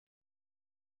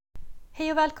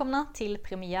Hej och välkomna till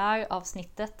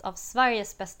premiäravsnittet av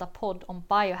Sveriges bästa podd om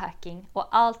biohacking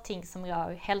och allting som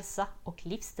rör hälsa och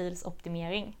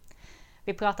livsstilsoptimering.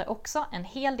 Vi pratar också en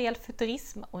hel del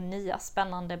futurism och nya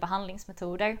spännande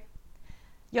behandlingsmetoder.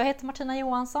 Jag heter Martina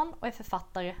Johansson och är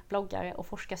författare, bloggare och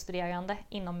forskarstuderande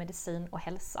inom medicin och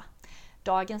hälsa.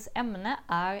 Dagens ämne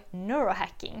är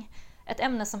neurohacking. Ett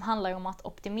ämne som handlar om att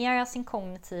optimera sin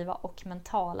kognitiva och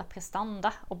mentala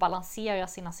prestanda och balansera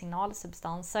sina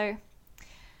signalsubstanser.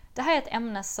 Det här är ett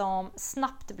ämne som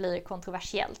snabbt blir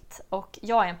kontroversiellt och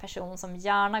jag är en person som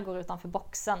gärna går utanför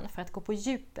boxen för att gå på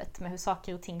djupet med hur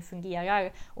saker och ting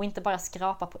fungerar och inte bara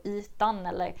skrapa på ytan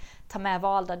eller ta med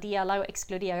valda delar och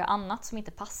exkludera annat som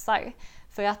inte passar.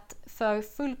 För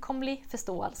fullkomlig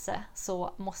förståelse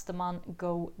så måste man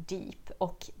go deep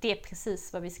och det är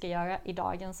precis vad vi ska göra i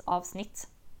dagens avsnitt.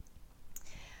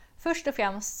 Först och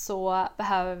främst så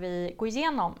behöver vi gå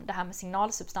igenom det här med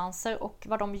signalsubstanser och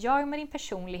vad de gör med din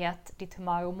personlighet, ditt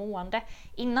humör och mående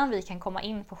innan vi kan komma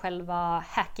in på själva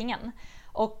hackingen.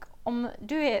 Och om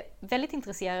du är väldigt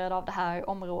intresserad av det här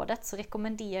området så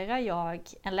rekommenderar jag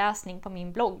en läsning på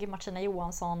min blogg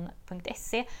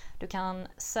martinajohansson.se. Du kan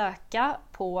söka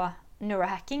på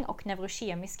neurohacking och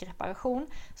neurokemisk reparation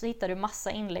så hittar du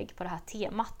massa inlägg på det här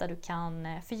temat där du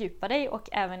kan fördjupa dig och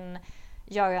även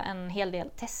göra en hel del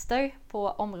tester på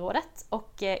området.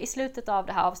 Och i slutet av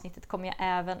det här avsnittet kommer jag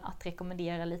även att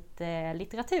rekommendera lite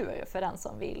litteratur för den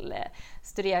som vill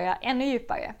studera ännu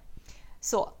djupare.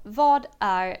 Så vad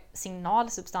är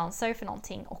signalsubstanser för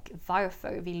någonting och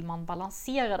varför vill man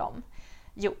balansera dem?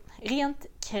 Jo, rent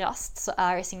krasst så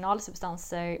är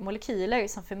signalsubstanser molekyler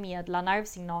som förmedlar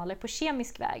nervsignaler på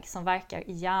kemisk väg som verkar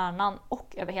i hjärnan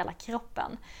och över hela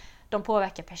kroppen. De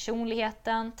påverkar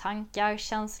personligheten, tankar,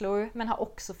 känslor men har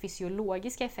också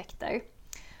fysiologiska effekter.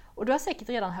 Och du har säkert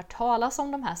redan hört talas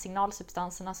om de här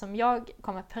signalsubstanserna som jag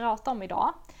kommer att prata om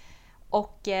idag.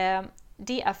 Och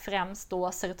det är främst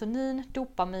då serotonin,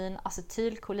 dopamin,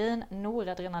 acetylkolin,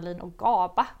 noradrenalin och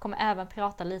GABA. Kommer även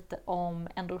prata lite om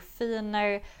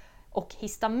endorfiner och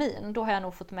histamin. Då har jag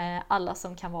nog fått med alla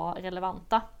som kan vara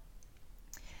relevanta.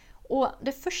 Och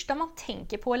det första man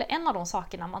tänker på, eller en av de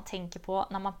sakerna man tänker på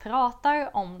när man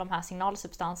pratar om de här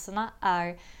signalsubstanserna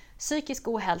är psykisk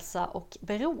ohälsa och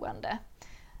beroende.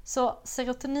 Så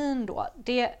serotonin då,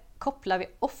 det kopplar vi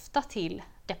ofta till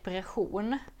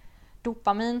depression,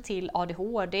 dopamin till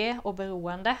ADHD och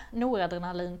beroende,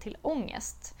 noradrenalin till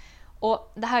ångest.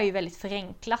 Och det här är ju väldigt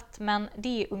förenklat men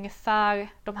det är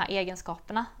ungefär de här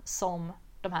egenskaperna som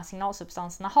de här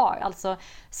signalsubstanserna har. Alltså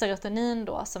serotonin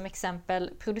då som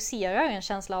exempel producerar en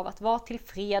känsla av att vara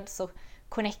tillfreds och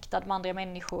connectad med andra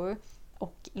människor.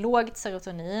 Och lågt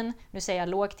serotonin, nu säger jag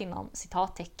lågt inom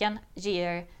citattecken,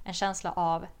 ger en känsla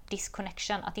av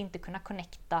disconnection, att inte kunna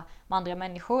connecta med andra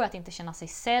människor, att inte känna sig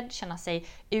sedd, känna sig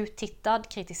uttittad,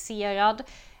 kritiserad.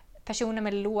 Personer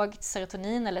med lågt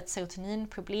serotonin eller ett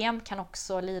serotoninproblem kan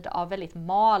också lida av väldigt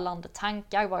malande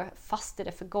tankar, vara fast i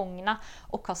det förgångna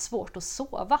och ha svårt att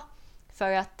sova.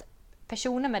 För att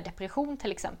personer med depression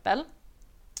till exempel,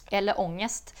 eller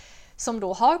ångest, som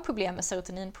då har problem med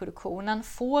serotoninproduktionen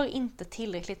får inte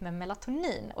tillräckligt med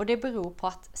melatonin. Och det beror på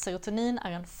att serotonin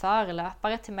är en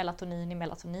förelöpare till melatonin i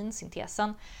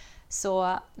melatoninsynthesen.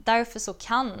 Så därför så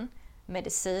kan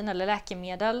medicin eller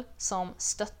läkemedel som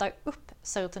stöttar upp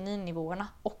serotoninnivåerna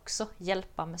också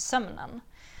hjälpa med sömnen.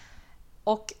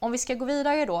 Och om vi ska gå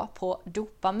vidare då på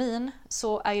dopamin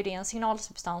så är ju det en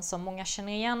signalsubstans som många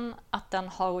känner igen att den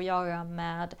har att göra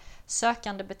med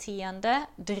sökande beteende,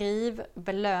 driv,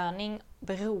 belöning,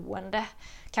 beroende.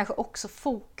 Kanske också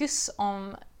fokus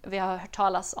om vi har hört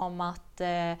talas om att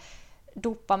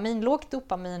lågt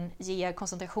dopamin ger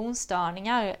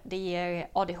koncentrationsstörningar, det ger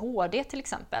ADHD till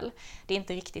exempel. Det är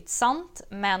inte riktigt sant,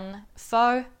 men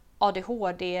för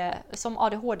som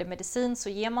ADHD-medicin så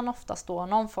ger man oftast då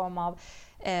någon form av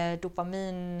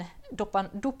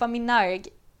dopaminerg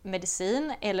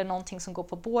medicin eller någonting som går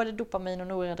på både dopamin och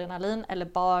noradrenalin eller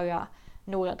bara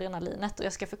noradrenalinet. Och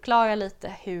jag ska förklara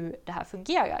lite hur det här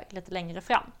fungerar lite längre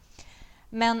fram.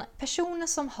 Men personer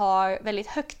som har väldigt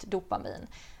högt dopamin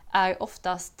är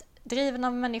oftast drivna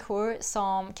människor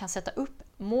som kan sätta upp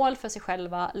mål för sig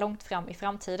själva långt fram i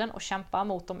framtiden och kämpa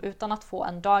mot dem utan att få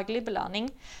en daglig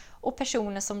belöning. Och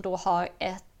personer som då har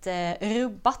ett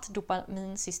rubbat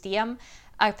dopaminsystem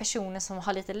är personer som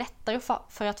har lite lättare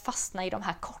för att fastna i de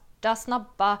här korta,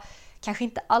 snabba, kanske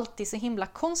inte alltid så himla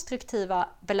konstruktiva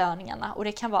belöningarna. Och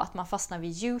det kan vara att man fastnar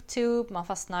vid YouTube, man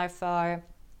fastnar för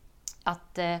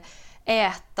att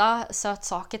äta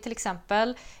sötsaker till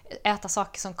exempel, äta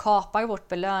saker som kapar vårt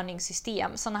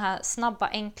belöningssystem. Sådana här snabba,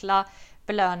 enkla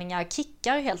belöningar,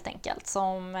 kickar helt enkelt,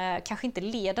 som kanske inte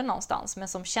leder någonstans men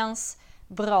som känns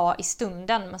bra i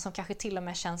stunden, men som kanske till och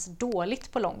med känns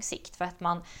dåligt på lång sikt för att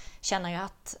man känner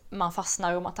att man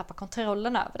fastnar och man tappar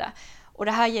kontrollen över det. Och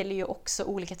det här gäller ju också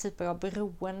olika typer av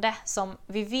beroende. Som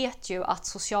vi vet ju att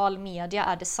social media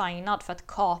är designad för att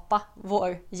kapa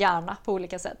vår hjärna på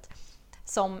olika sätt.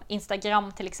 Som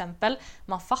Instagram till exempel,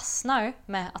 man fastnar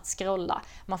med att scrolla.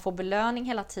 Man får belöning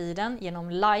hela tiden genom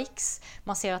likes.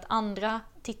 Man ser att andra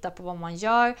tittar på vad man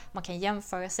gör. Man kan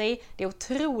jämföra sig. Det är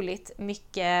otroligt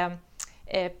mycket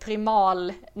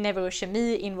primal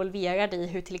neurokemi involverad i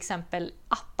hur till exempel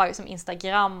appar som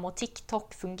Instagram och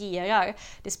TikTok fungerar.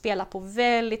 Det spelar på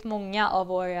väldigt många av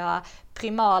våra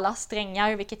primala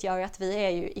strängar, vilket gör att vi är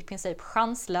ju i princip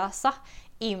chanslösa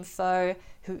inför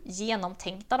hur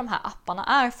genomtänkta de här apparna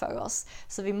är för oss.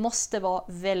 Så vi måste vara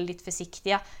väldigt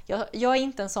försiktiga. Jag är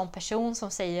inte en sån person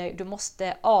som säger du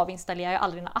måste avinstallera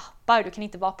alla dina appar, du kan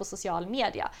inte vara på social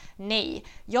media. Nej,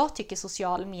 jag tycker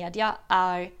social media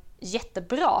är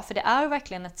jättebra, för det är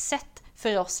verkligen ett sätt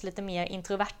för oss lite mer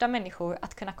introverta människor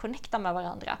att kunna connecta med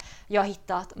varandra. Jag har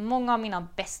hittat många av mina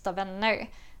bästa vänner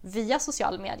via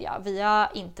social media, via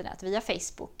internet, via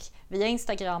Facebook, via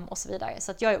Instagram och så vidare.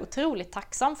 Så att jag är otroligt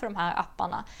tacksam för de här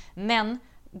apparna. Men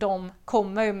de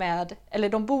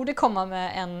borde komma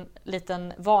med en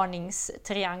liten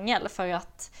varningstriangel, för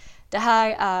att det här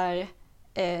är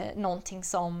någonting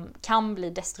som kan bli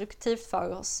destruktivt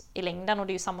för oss i längden, och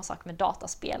det är ju samma sak med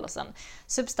dataspel och sen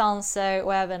substanser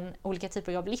och även olika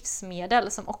typer av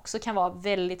livsmedel som också kan vara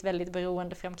väldigt, väldigt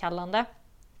beroendeframkallande.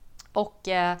 Och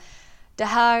det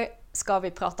här ska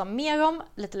vi prata mer om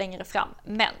lite längre fram,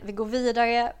 men vi går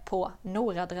vidare på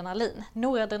noradrenalin.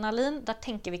 Noradrenalin, där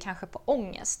tänker vi kanske på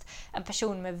ångest. En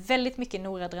person med väldigt mycket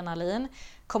noradrenalin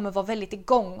kommer vara väldigt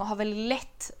igång och har väldigt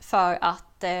lätt för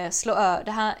att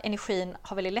den här energin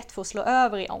har väldigt lätt för att slå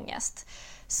över i ångest.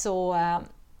 Så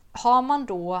har man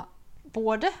då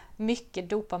både mycket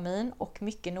dopamin och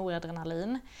mycket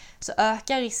noradrenalin, så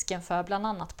ökar risken för bland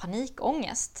annat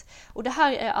panikångest. Och det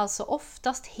här är alltså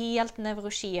oftast helt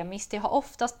neurokemiskt, det har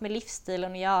oftast med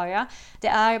livsstilen att göra. Det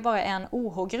är bara en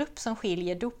OH-grupp som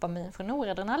skiljer dopamin från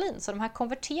noradrenalin. Så de här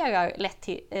konverterar lätt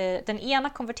till, den ena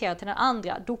konverterar till den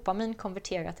andra, dopamin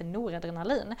konverterar till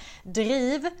noradrenalin.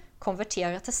 Driv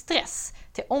konverterar till stress,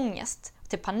 till ångest,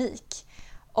 till panik.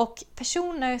 Och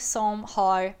personer som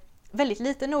har väldigt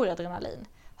lite noradrenalin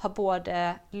har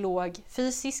både låg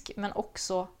fysisk men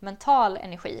också mental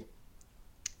energi.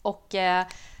 Och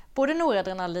både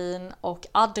noradrenalin och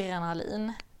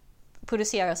adrenalin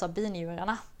produceras av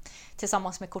binjurarna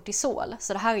tillsammans med kortisol.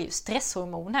 Så det här är ju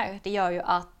stresshormoner. Det gör ju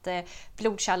att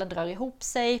blodkärlen drar ihop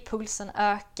sig, pulsen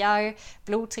ökar,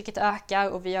 blodtrycket ökar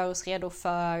och vi gör oss redo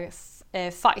för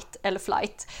fight eller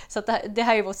flight. Så att det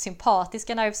här är vårt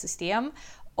sympatiska nervsystem.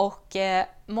 Och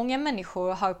många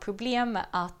människor har problem med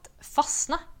att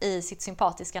fastna i sitt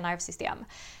sympatiska nervsystem.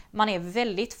 Man är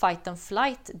väldigt fight and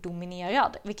flight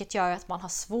dominerad, vilket gör att man har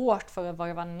svårt för att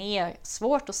varva ner,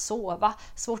 svårt att sova,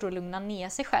 svårt att lugna ner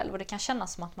sig själv, och det kan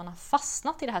kännas som att man har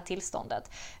fastnat i det här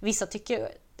tillståndet. Vissa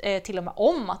tycker till och med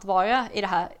om att vara i det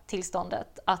här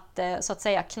tillståndet, att så att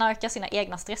säga knarka sina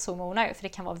egna stresshormoner, för det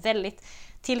kan vara väldigt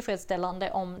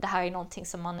tillfredsställande om det här är någonting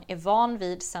som man är van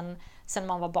vid sen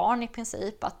man var barn i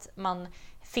princip, att man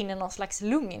finner någon slags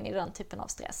lugn i den typen av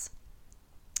stress.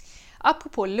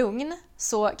 Apropå lugn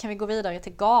så kan vi gå vidare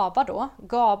till GABA då.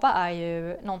 GABA är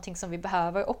ju någonting som vi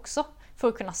behöver också för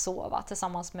att kunna sova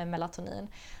tillsammans med melatonin.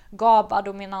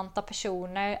 GABA-dominanta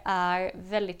personer är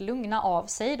väldigt lugna av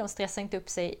sig, de stressar inte upp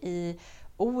sig i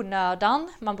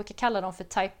onödan. Man brukar kalla dem för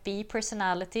type B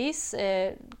personalities.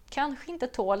 Kanske inte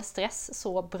tål stress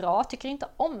så bra, tycker inte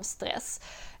om stress,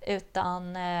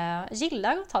 utan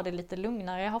gillar att ta det lite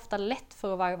lugnare, har ofta lätt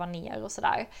för att varva ner och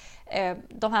sådär.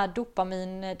 De här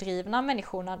dopamindrivna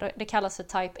människorna, det kallas för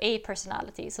type A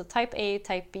personalities. Så type A,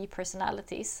 type B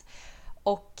personalities.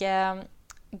 Och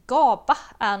GABA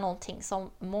är någonting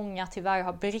som många tyvärr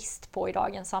har brist på i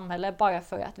dagens samhälle, bara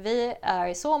för att vi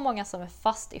är så många som är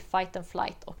fast i fight and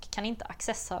flight och kan inte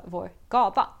accessa vår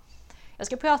GABA. Jag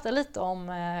ska prata lite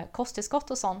om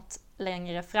kosttillskott och sånt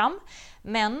längre fram,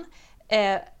 men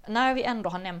när vi ändå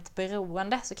har nämnt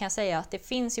beroende så kan jag säga att det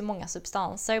finns ju många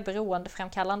substanser,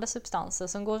 beroendeframkallande substanser,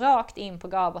 som går rakt in på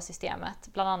GABA-systemet,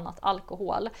 bland annat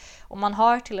alkohol. Och man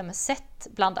har till och med sett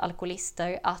bland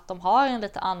alkoholister att de har en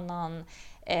lite annan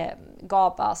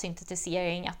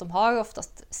GABA-syntetisering, att de har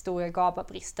oftast stora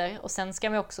GABA-brister. Och sen ska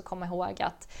vi också komma ihåg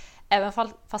att även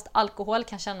fast alkohol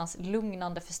kan kännas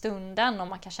lugnande för stunden och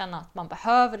man kan känna att man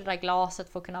behöver det där glaset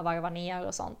för att kunna varva ner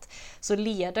och sånt, så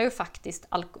leder faktiskt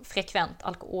frekvent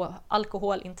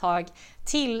alkoholintag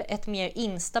till ett mer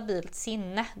instabilt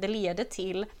sinne. Det leder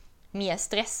till mer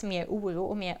stress, mer oro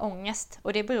och mer ångest.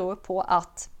 Och det beror på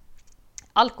att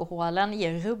alkoholen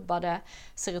ger rubbade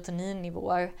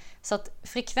serotoninnivåer. Så att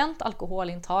frekvent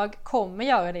alkoholintag kommer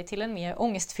göra dig till en mer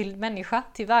ångestfylld människa,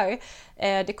 tyvärr.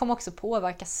 Det kommer också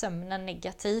påverka sömnen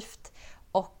negativt.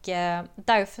 Och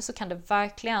därför så kan det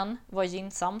verkligen vara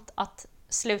gynnsamt att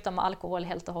sluta med alkohol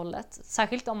helt och hållet.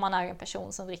 Särskilt om man är en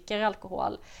person som dricker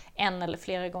alkohol en eller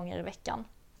flera gånger i veckan.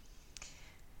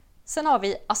 Sen har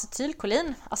vi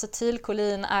acetylkolin.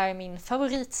 Acetylkolin är min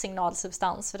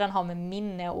favoritsignalsubstans för den har med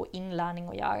minne och inlärning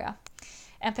att göra.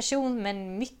 En person med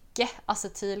mycket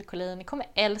acetylkolin kommer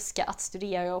älska att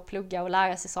studera och plugga och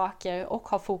lära sig saker och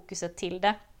ha fokuset till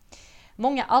det.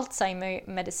 Många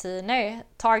Alzheimer-mediciner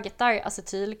targetar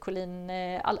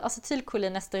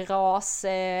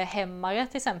acetylkolinesterashämmare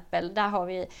till exempel. Där har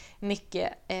vi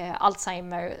mycket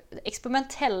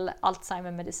experimentell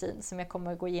Alzheimer-medicin som jag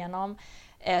kommer att gå igenom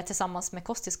tillsammans med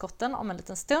kosttillskotten om en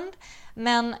liten stund.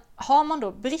 Men har man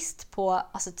då brist på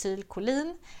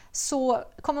acetylkolin så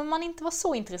kommer man inte vara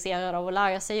så intresserad av att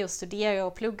lära sig och studera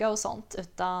och plugga och sånt,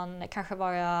 utan kanske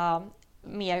vara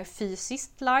mer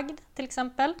fysiskt lagd till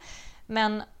exempel.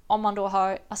 Men om man då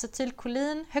har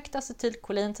högt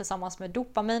acetylkolin tillsammans med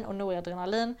dopamin och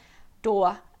noradrenalin,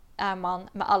 då är man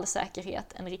med all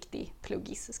säkerhet en riktig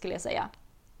pluggis, skulle jag säga.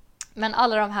 Men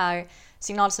alla de här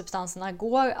signalsubstanserna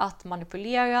går att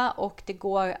manipulera och det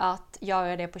går att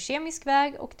göra det på kemisk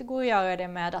väg och det går att göra det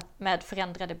med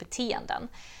förändrade beteenden.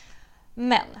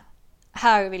 Men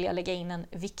här vill jag lägga in en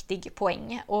viktig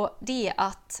poäng, och det är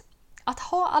att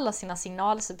ha alla sina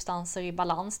signalsubstanser i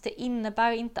balans, det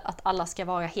innebär inte att alla ska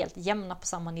vara helt jämna på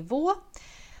samma nivå.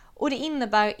 Och det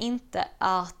innebär inte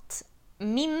att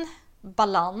min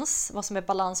balans, vad som är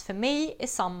balans för mig, är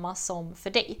samma som för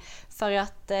dig. För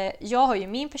att jag har ju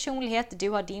min personlighet, du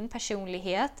har din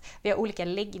personlighet, vi har olika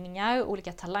läggningar,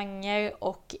 olika talanger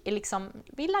och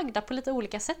vi är lagda på lite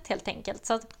olika sätt helt enkelt.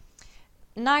 Så att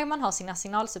när man har sina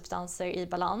signalsubstanser i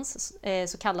balans,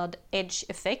 så kallad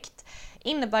edge-effekt,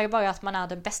 innebär bara att man är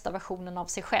den bästa versionen av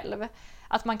sig själv.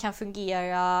 Att man kan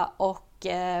fungera och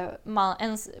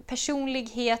ens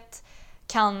personlighet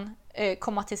kan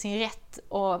komma till sin rätt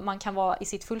och man kan vara i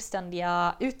sitt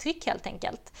fullständiga uttryck helt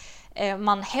enkelt.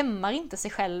 Man hämmar inte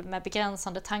sig själv med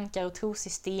begränsande tankar och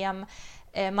trosystem.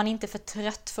 Man är inte för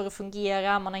trött för att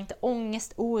fungera, man har inte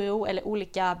ångest, oro eller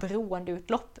olika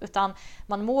beroendeutlopp, utan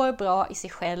man mår bra i sig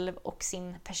själv och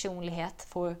sin personlighet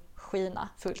får skina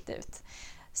fullt ut.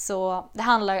 Så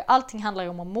allting handlar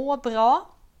om att må bra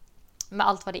med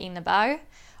allt vad det innebär,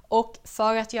 och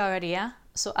för att göra det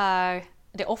så är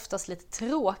det oftast lite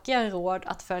tråkiga råd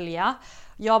att följa.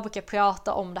 Jag brukar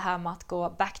prata om det här med att gå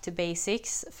back to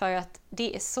basics, för att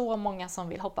det är så många som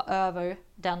vill hoppa över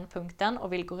den punkten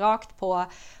och vill gå rakt på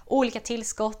olika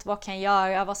tillskott. Vad kan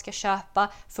jag göra? Vad ska jag köpa?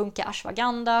 Funkar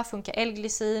ashwagandha? Funkar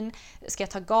L-glycin? Ska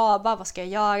jag ta GABA? Vad ska jag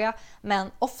göra?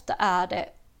 Men ofta är det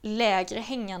lägre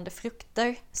hängande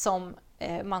frukter som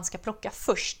man ska plocka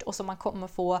först och som man kommer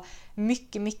få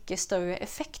mycket, mycket större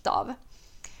effekt av.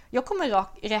 Jag kommer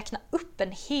räkna upp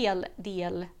en hel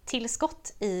del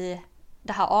tillskott i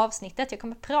det här avsnittet. Jag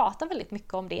kommer prata väldigt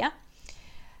mycket om det.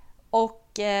 Och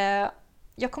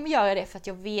jag kommer göra det för att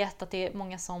jag vet att det är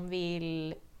många som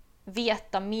vill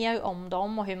veta mer om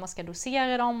dem och hur man ska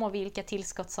dosera dem och vilka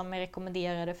tillskott som är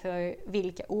rekommenderade för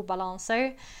vilka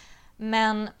obalanser.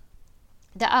 Men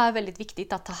det är väldigt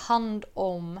viktigt att ta hand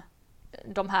om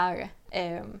de här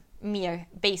mer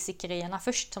basic-grejerna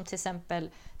först, som till exempel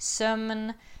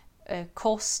sömn,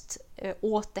 kost,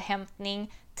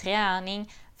 återhämtning,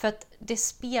 träning. För att det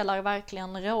spelar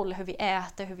verkligen roll hur vi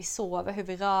äter, hur vi sover, hur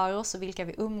vi rör oss och vilka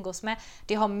vi umgås med.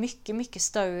 Det har mycket, mycket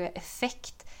större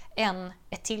effekt än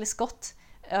ett tillskott.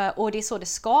 Och det är så det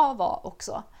ska vara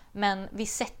också. Men vi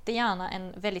sätter gärna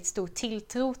en väldigt stor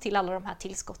tilltro till alla de här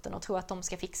tillskotten och tror att de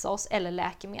ska fixa oss, eller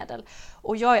läkemedel.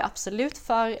 Och jag är absolut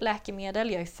för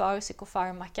läkemedel, jag är för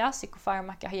psykofarmaka.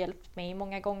 Psykofarmaka har hjälpt mig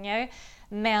många gånger,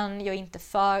 men jag är inte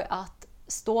för att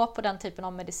stå på den typen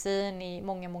av medicin i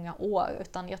många, många år,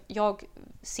 utan jag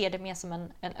ser det mer som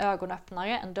en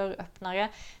ögonöppnare, en dörröppnare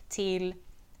till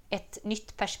ett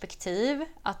nytt perspektiv,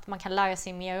 att man kan lära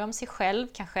sig mer om sig själv,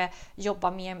 kanske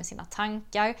jobba mer med sina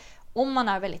tankar. Om man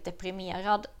är väldigt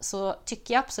deprimerad så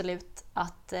tycker jag absolut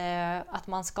att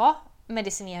man ska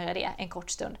medicinera det en kort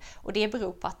stund. Och det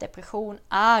beror på att depression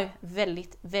är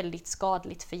väldigt, väldigt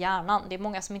skadligt för hjärnan. Det är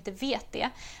många som inte vet det,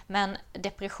 men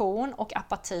depression och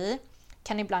apati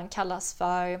kan ibland kallas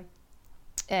för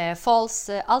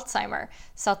false Alzheimer.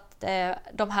 Så att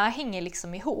de här hänger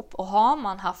liksom ihop, och har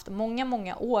man haft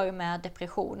många år med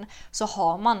depression så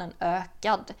har man en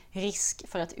ökad risk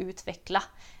för att utveckla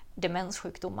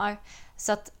demenssjukdomar.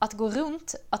 Så att gå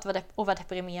runt och vara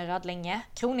deprimerad länge,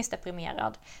 kroniskt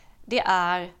deprimerad, det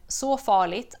är så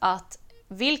farligt att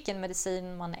vilken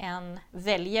medicin man än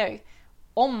väljer,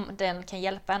 om den kan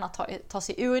hjälpa en att ta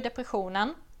sig ur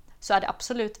depressionen, så är det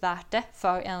absolut värt det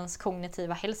för ens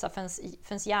kognitiva hälsa, för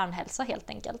ens hjärnhälsa helt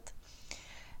enkelt.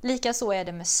 Likaså är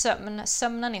det med sömn.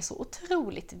 Sömnen är så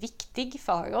otroligt viktig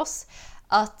för oss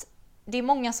att det är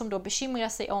många som då bekymrar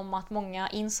sig om att många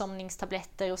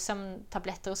insomningstabletter och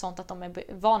sömntabletter och sånt, att de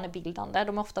är vanebildande.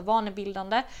 De är ofta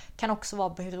vanebildande, kan också vara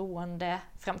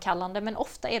beroendeframkallande, men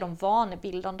ofta är de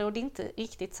vanebildande och det är inte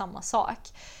riktigt samma sak.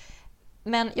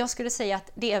 Men jag skulle säga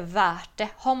att det är värt det.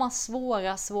 Har man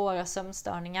svåra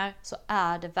sömnstörningar så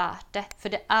är det värt det. För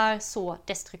det är så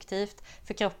destruktivt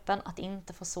för kroppen att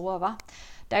inte få sova.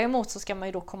 Däremot så ska man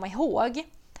ju då komma ihåg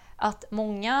att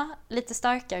många lite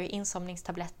starkare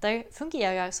insomningstabletter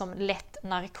fungerar som lätt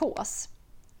narkos.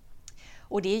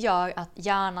 Och det gör att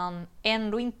hjärnan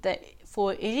ändå inte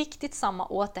får riktigt samma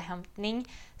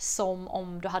återhämtning som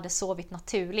om du hade sovit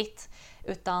naturligt.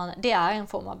 Utan det är en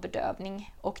form av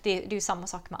bedövning. Och det är ju samma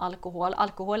sak med alkohol.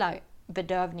 Alkohol är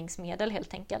bedövningsmedel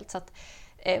helt enkelt. Så att,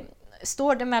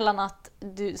 står det mellan att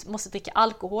du måste dricka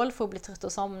alkohol för att bli trött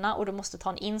och somna och du måste ta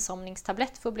en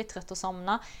insomningstablett för att bli trött och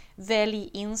somna, välj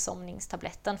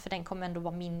insomningstabletten, för den kommer ändå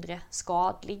vara mindre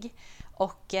skadlig.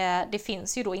 Och det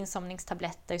finns ju då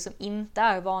insomningstabletter som inte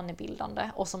är vanebildande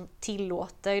och som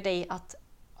tillåter dig att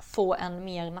få en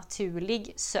mer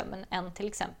naturlig sömn än till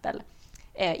exempel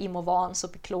Imovan,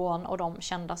 Sopiklon och de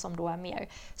kända som då är mer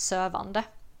sövande.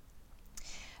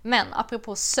 Men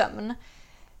apropå sömn,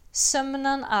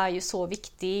 sömnen är ju så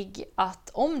viktig att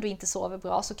om du inte sover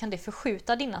bra så kan det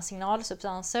förskjuta dina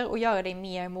signalsubstanser och göra dig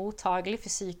mer mottaglig för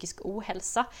psykisk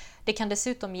ohälsa. Det kan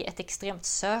dessutom ge ett extremt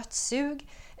sötsug,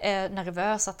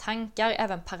 nervösa tankar,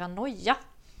 även paranoia.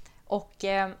 Och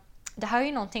det här är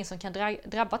ju någonting som kan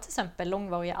drabba till exempel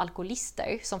långvariga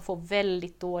alkoholister som får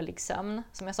väldigt dålig sömn.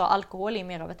 Som jag sa, alkohol är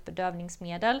mer av ett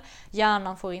bedövningsmedel.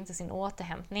 Hjärnan får inte sin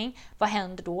återhämtning. Vad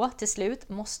händer då? Till slut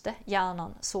måste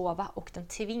hjärnan sova och den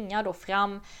tvingar då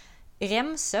fram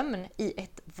REM-sömn i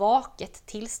ett vaket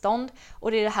tillstånd.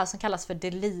 Och det är det här som kallas för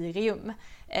delirium.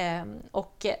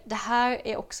 Och det här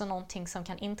är också någonting som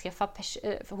kan inträffa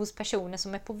hos personer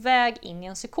som är på väg in i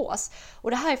en psykos.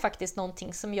 Och det här är faktiskt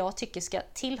någonting som jag tycker ska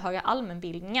tillhöra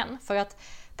allmänbildningen. För att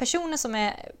personer som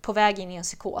är på väg in i en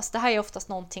psykos, det här är oftast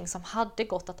någonting som hade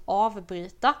gått att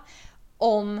avbryta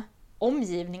om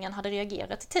omgivningen hade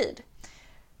reagerat i tid.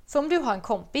 För om du har en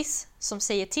kompis som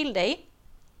säger till dig: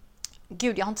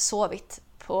 Gud, jag har inte sovit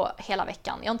på hela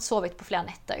veckan, jag har inte sovit på flera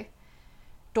nätter.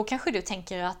 Då kanske du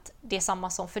tänker att det är samma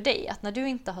som för dig. Att när du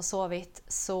inte har sovit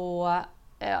så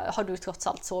har du trots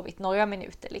allt sovit några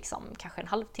minuter. Liksom. Kanske en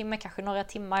halvtimme, kanske några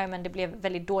timmar. Men det blev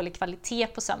väldigt dålig kvalitet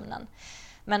på sömnen.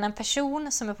 Men en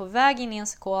person som är på väg in i en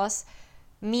psykos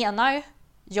menar: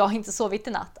 jag har inte sovit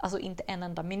i natt. Alltså inte en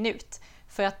enda minut.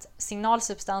 För att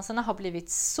signalsubstanserna har blivit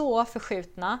så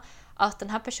förskjutna att den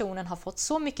här personen har fått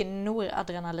så mycket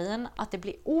noradrenalin att det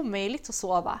blir omöjligt att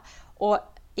sova. Och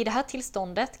i det här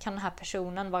tillståndet kan den här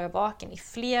personen vara vaken i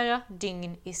flera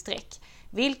dygn i sträck.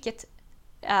 Vilket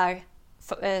är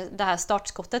det här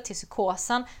startskottet till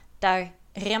psykosen där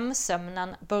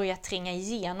REM-sömnen börjar tränga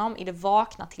igenom i det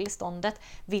vakna tillståndet,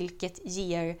 vilket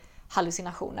ger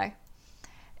hallucinationer.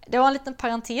 Det var en liten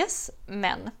parentes,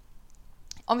 men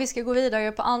om vi ska gå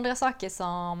vidare på andra saker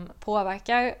som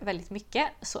påverkar väldigt mycket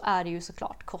så är det ju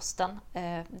såklart kosten.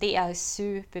 Det är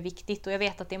superviktigt och jag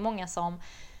vet att det är många som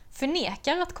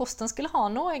förnekar att kosten skulle ha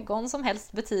någon som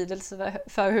helst betydelse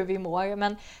för hur vi mår,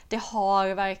 men det har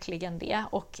verkligen det,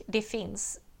 och det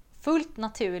finns fullt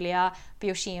naturliga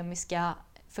biokemiska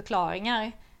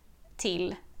förklaringar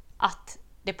till att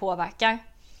det påverkar.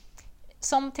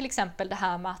 Som till exempel det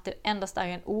här med att det endast är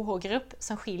en OH-grupp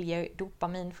som skiljer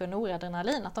dopamin från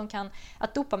noradrenalin,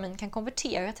 att dopamin kan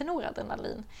konvertera till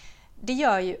noradrenalin. Det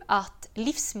gör ju att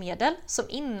livsmedel som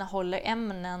innehåller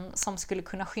ämnen som skulle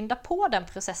kunna skynda på den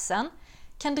processen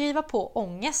kan driva på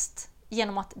ångest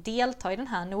genom att delta i den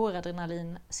här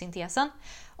noradrenalinsyntesen.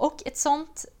 Och ett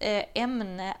sånt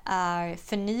ämne är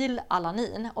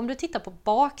fenylalanin. Om du tittar på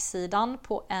baksidan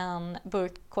på en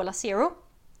burk Cola Zero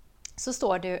så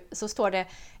står det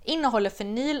innehåller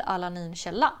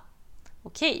fenylalaninkälla.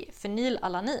 Okej,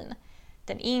 fenylalanin.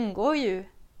 den ingår ju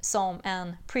som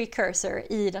en precursor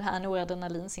i den här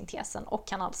noradrenalinsyntesen och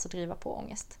kan alltså driva på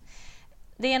ångest.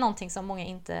 Det är någonting som många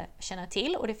inte känner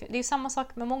till, och det är samma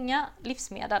sak med många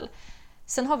livsmedel.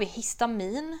 Sen har vi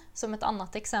histamin som ett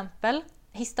annat exempel.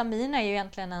 Histamin är ju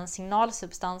egentligen en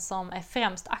signalsubstans som är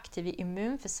främst aktiv i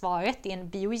immunförsvaret. Det är en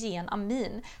biogen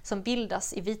amin som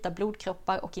bildas i vita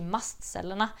blodkroppar och i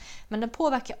mastcellerna. Men den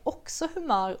påverkar också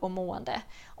humör och mående.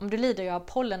 Om du lider av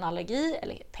pollenallergi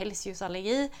eller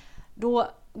pälsdjursallergi, då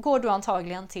går du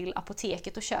antagligen till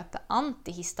apoteket och köper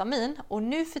antihistamin. Och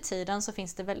nu för tiden så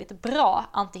finns det väldigt bra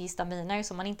antihistaminer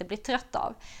som man inte blir trött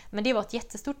av. Men det var ett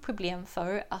jättestort problem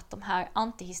för att de här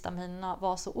antihistaminerna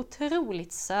var så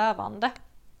otroligt sövande.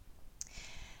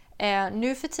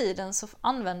 Nu för tiden så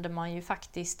använder man ju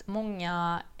faktiskt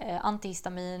många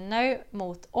antihistaminer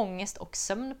mot ångest och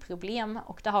sömnproblem.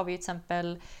 Och där har vi ju till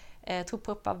exempel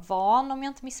Tropropavan om jag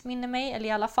inte missminner mig, eller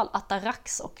i alla fall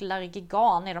Atarax och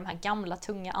Largigan är de här gamla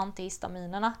tunga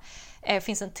antihistaminerna. Det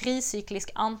finns en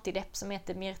tricyklisk antidepp som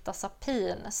heter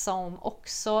Mirtazapin som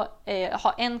också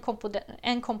har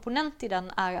en komponent i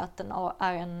den är att den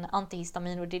är en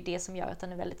antihistamin, och det är det som gör att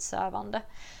den är väldigt sövande.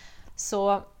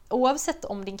 Så oavsett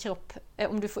om din kropp,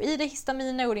 om du får i dig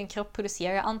histaminer och din kropp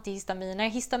producerar antihistaminer,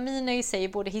 histaminer i sig,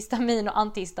 både histamin och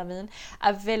antihistamin,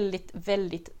 är väldigt,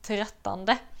 väldigt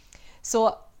tröttande.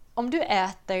 Så om du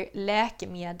äter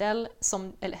läkemedel,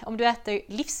 om du äter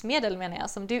livsmedel menar jag,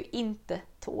 som du inte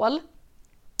tål,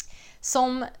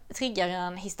 som triggar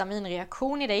en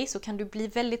histaminreaktion i dig, så kan du bli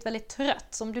väldigt, väldigt trött.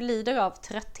 Så om du lider av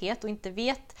trötthet och inte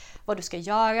vet vad du ska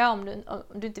göra, om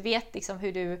du inte vet liksom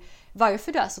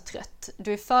varför du är så trött,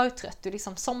 du är för trött, du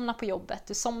liksom somnar på jobbet,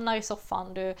 du somnar i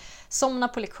soffan, du somnar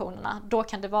på lektionerna, då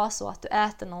kan det vara så att du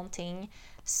äter någonting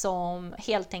som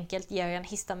helt enkelt ger en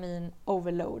histamin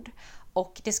overload.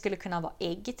 Och det skulle kunna vara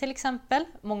ägg till exempel.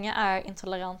 Många är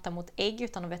intoleranta mot ägg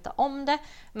utan att veta om det.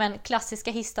 Men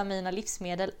klassiska histamina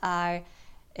livsmedel är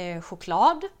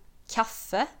choklad,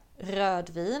 kaffe,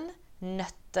 rödvin,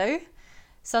 nötter.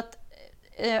 Så att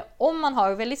om man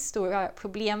har väldigt stora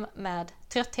problem med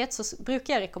trötthet så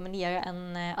brukar jag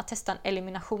rekommendera att testa en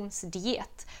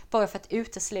eliminationsdiet. Bara för att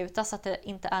utesluta så att det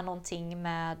inte är någonting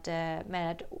med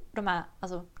de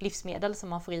här livsmedel som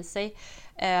man får i sig.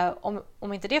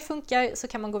 Om inte det funkar så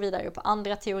kan man gå vidare på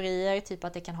andra teorier, typ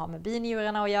att det kan ha med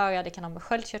binjurarna att göra, det kan ha med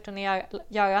sköldkörteln att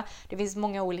göra. Det finns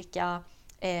många olika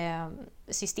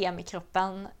system i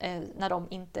kroppen. När de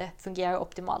inte fungerar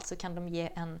optimalt så kan de ge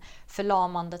en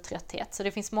förlamande trötthet. Så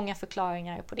det finns många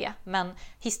förklaringar på det. Men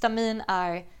histamin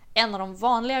är en av de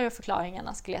vanligare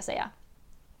förklaringarna skulle jag säga.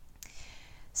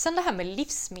 Sen det här med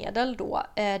livsmedel då.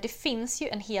 Det finns ju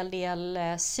en hel del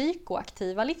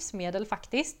psykoaktiva livsmedel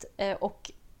faktiskt.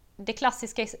 Och det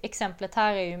klassiska exemplet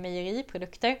här är ju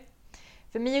mejeriprodukter.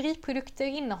 För mejeriprodukter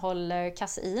innehåller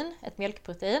kasein, ett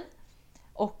mjölkprotein.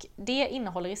 Och det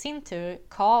innehåller i sin tur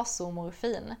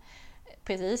kasomorfin.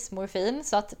 Precis, morfin.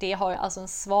 Så att det har alltså en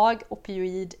svag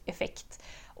opioideffekt.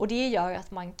 Och det gör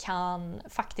att man kan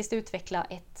faktiskt utveckla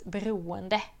ett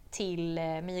beroende till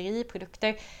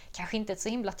mejeriprodukter. Kanske inte ett så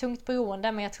himla tungt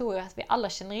beroende, men jag tror att vi alla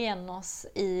känner igen oss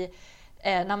i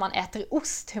när man äter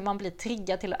ost, hur man blir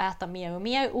triggad till att äta mer och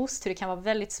mer ost. Hur det kan vara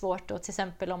väldigt svårt, och till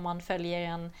exempel om man följer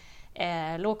en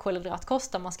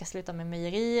lågkolhydratkost där man ska sluta med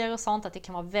mejerier och sånt, att det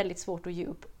kan vara väldigt svårt att ge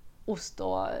upp ost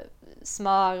och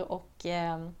smör och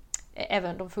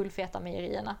även de fullfeta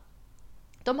mejerierna.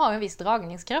 De har en viss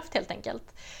dragningskraft helt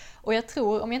enkelt. Och jag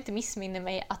tror, om jag inte missminner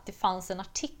mig, att det fanns en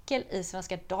artikel i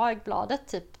Svenska Dagbladet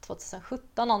typ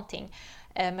 2017 någonting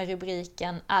med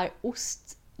rubriken "Är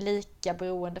ost lika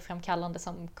beroendeframkallande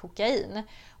som kokain?"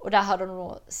 Och där hade de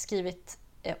då skrivit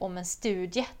om en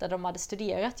studie där de hade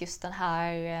studerat just den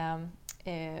här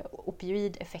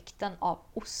opioideffekten av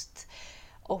ost.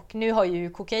 Och nu har ju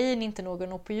kokain inte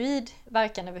någon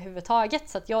opioidverkan överhuvudtaget,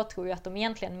 så att jag tror ju att de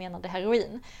egentligen menade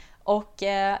heroin. Och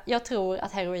jag tror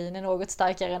att heroin är något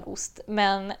starkare än ost.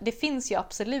 Men det finns ju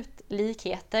absolut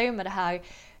likheter med det här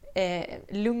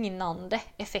lugnande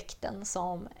effekten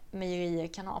som mejerier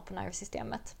kan ha på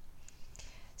nervsystemet.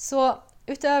 Så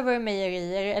utöver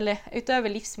mejerier, eller utöver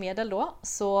livsmedel då,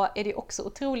 så är det också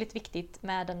otroligt viktigt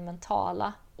med den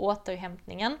mentala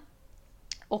återhämtningen.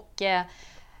 Och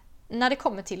när det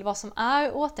kommer till vad som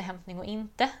är återhämtning och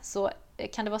inte, så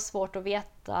kan det vara svårt att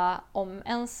veta om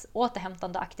ens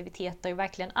återhämtande aktiviteter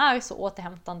verkligen är så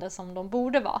återhämtande som de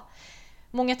borde vara.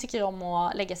 Många tycker om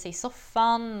att lägga sig i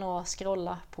soffan och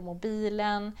scrolla på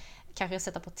mobilen, kanske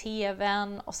sätta på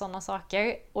tvn och sådana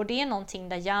saker. Och det är någonting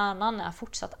där hjärnan är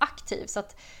fortsatt aktiv. Så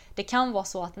att det kan vara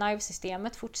så att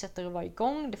nervsystemet fortsätter att vara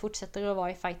igång, det fortsätter att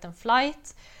vara i fight and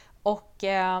flight. Och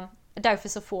därför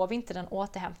så får vi inte den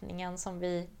återhämtningen som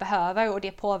vi behöver, och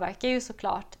det påverkar ju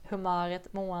såklart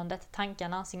humöret, måendet,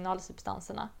 tankarna,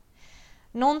 signalsubstanserna.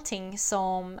 Någonting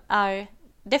som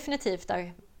definitivt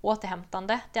är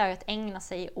återhämtande, det är att ägna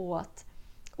sig åt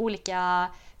olika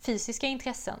fysiska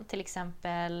intressen, till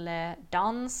exempel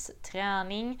dans,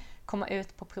 träning, komma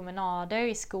ut på promenader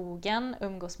i skogen,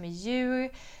 umgås med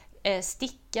djur,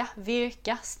 sticka,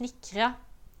 virka, snickra.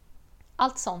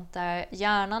 Allt sånt där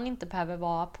hjärnan inte behöver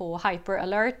vara på hyper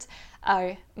alert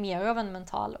är mer av en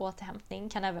mental återhämtning.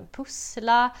 Kan även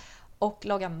pussla och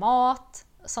laga mat,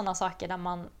 sådana saker där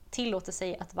man tillåter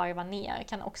sig att varva ner.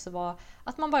 Kan också vara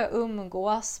att man bara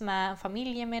umgås med en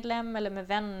familjemedlem eller med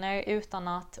vänner utan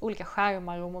att olika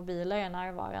skärmar och mobiler är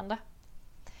närvarande.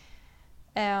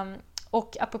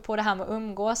 Och apropå det här med att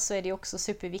umgås så är det också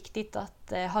superviktigt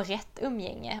att ha rätt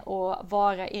umgänge och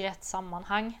vara i rätt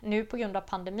sammanhang. Nu på grund av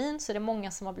pandemin så är det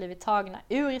många som har blivit tagna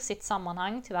ur sitt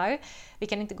sammanhang, tyvärr. Vi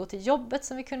kan inte gå till jobbet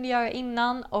som vi kunde göra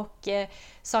innan, och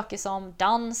saker som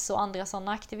dans och andra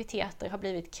sådana aktiviteter har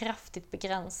blivit kraftigt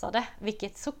begränsade,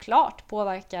 vilket såklart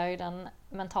påverkar den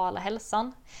mentala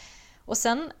hälsan. Och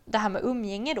sen det här med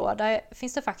umgänge då, där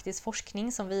finns det faktiskt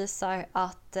forskning som visar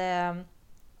att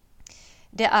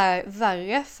det är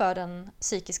värre för den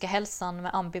psykiska hälsan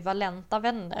med ambivalenta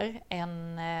vänner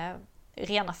än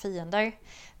rena fiender.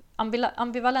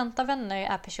 Ambivalenta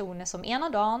vänner är personer som ena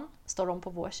dagen står de på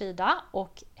vår sida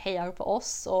och hejar på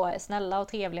oss och är snälla och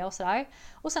trevliga och sådär.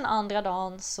 Och sen andra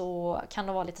dagen så kan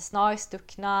de vara lite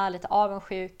snarstuckna, lite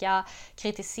avundsjuka,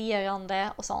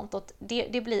 kritiserande och sånt. Och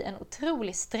det blir en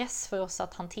otrolig stress för oss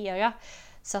att hantera.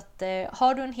 Så att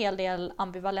har du en hel del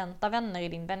ambivalenta vänner i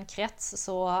din vänkrets,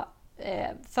 så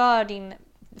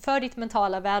för ditt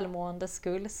mentala välmåendes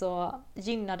skull så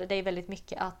gynnar det dig väldigt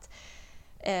mycket att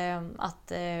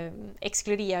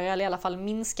exkludera, eller i alla fall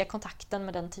minska kontakten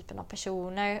med den typen av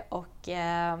personer, och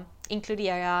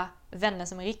inkludera vänner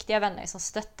som är riktiga vänner, som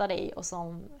stöttar dig och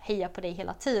som hejar på dig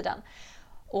hela tiden.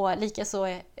 Och likaså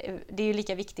är det ju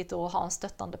lika viktigt att ha en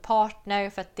stöttande partner,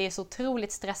 för att det är så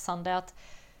otroligt stressande att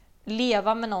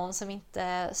leva med någon som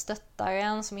inte stöttar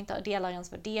en, som inte delar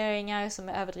ens värderingar, som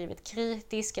är överdrivet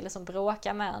kritisk eller som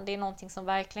bråkar med en. Det är någonting som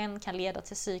verkligen kan leda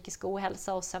till psykisk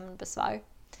ohälsa och sömnbesvär.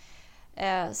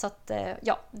 Så att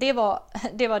ja, det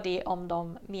var det om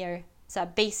de mer så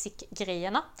här basic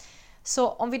grejerna. Så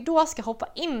om vi då ska hoppa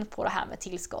in på det här med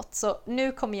tillskott, så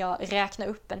nu kommer jag räkna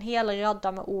upp en hel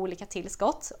radda med olika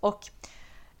tillskott, och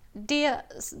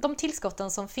de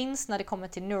tillskotten som finns när det kommer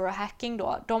till neurohacking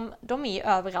då, de är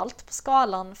överallt på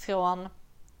skalan från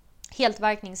helt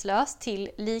verkningslöst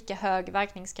till lika hög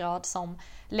verkningsgrad som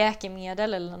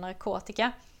läkemedel eller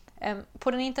narkotika.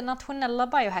 På den internationella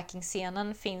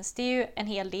biohacking-scenen finns det ju en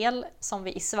hel del som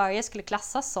vi i Sverige skulle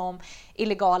klassa som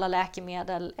illegala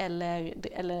läkemedel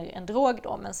eller en drog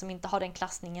då, men som inte har den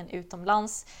klassningen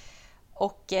utomlands.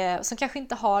 Och som kanske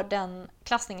inte har den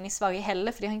klassningen i Sverige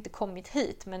heller, för det har inte kommit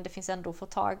hit, men det finns ändå att få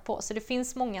tag på. Så det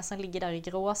finns många som ligger där i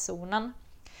gråzonen.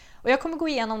 Och jag kommer gå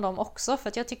igenom dem också, för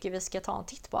att jag tycker vi ska ta en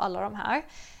titt på alla de här.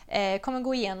 Jag kommer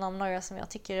gå igenom några som jag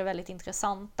tycker är väldigt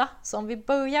intressanta. Så om vi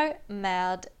börjar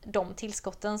med de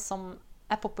tillskotten som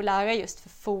är populära just för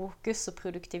fokus och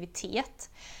produktivitet,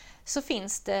 så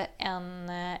finns det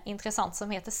en intressant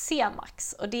som heter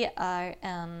C-Max, och det är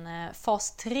en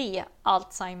fas 3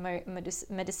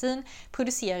 Alzheimer-medicin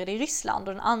producerad i Ryssland,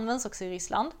 och den används också i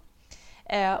Ryssland.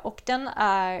 Och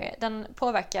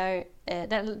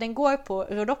den går på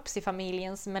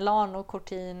rhodopsin-familjens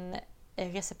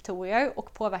melanokortin-receptorer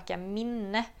och påverkar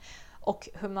minne och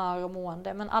humör och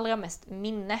mående, men allra mest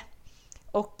minne.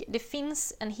 Och det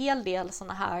finns en hel del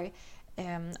såna här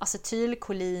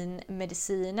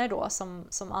acetylcholinmediciner då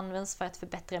som används för att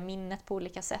förbättra minnet på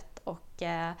olika sätt, och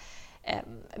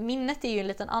minnet är ju en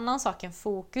liten annan sak än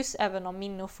fokus, även om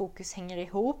minne och fokus hänger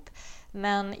ihop.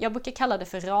 Men jag brukar kalla det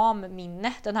för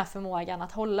ramminne, den här förmågan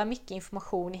att hålla mycket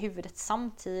information i huvudet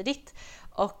samtidigt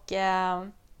och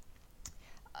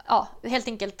helt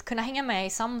enkelt kunna hänga med i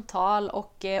samtal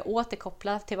och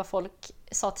återkoppla till vad folk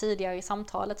sa tidigare i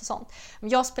samtalet och sånt. Men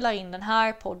jag spelar in den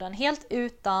här podden helt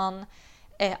utan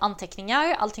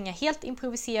anteckningar, allting är helt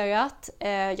improviserat.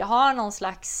 Jag har någon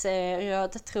slags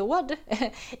röd tråd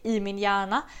i min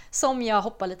hjärna som jag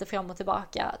hoppar lite fram och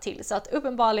tillbaka till. Så att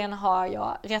uppenbarligen har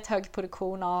jag rätt hög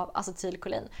produktion av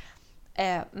acetylkolin.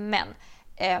 Men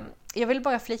jag vill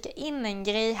bara flika in en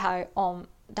grej här om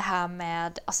det här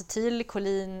med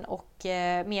acetylkolin och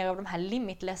mer av de här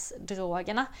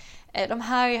limitless-drogerna. De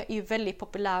här är ju väldigt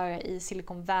populära i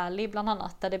Silicon Valley bland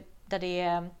annat, där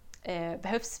det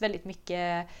behövs väldigt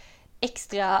mycket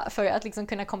extra för att liksom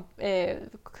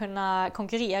kunna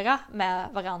konkurrera med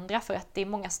varandra, för att det är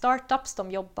många startups,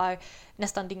 de jobbar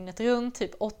nästan dygnet runt,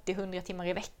 typ 80-100 timmar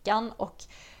i veckan, och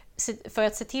för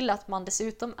att se till att man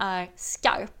dessutom är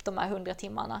skarp de här 100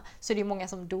 timmarna, så är det många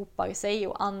som dopar sig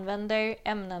och använder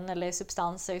ämnen eller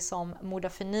substanser som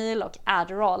modafinil och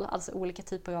Adderall, alltså olika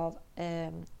typer av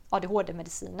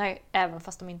ADHD-mediciner, även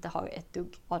fast de inte har ett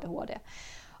dugg ADHD.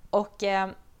 Och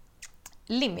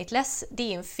Limitless,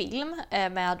 det är en film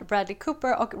med Bradley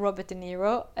Cooper och Robert De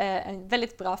Niro. En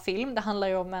väldigt bra film. Det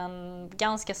handlar om en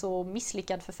ganska så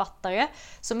misslyckad författare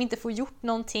som inte får gjort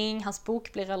någonting. Hans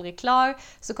bok blir aldrig klar.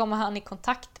 Så kommer han i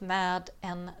kontakt med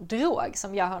en drog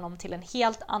som gör honom till en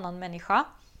helt annan människa.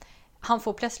 Han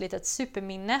får plötsligt ett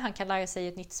superminne, han kan lära sig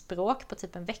ett nytt språk på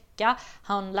typ en vecka.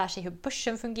 Han lär sig hur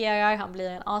börsen fungerar, han blir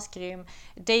en asgrym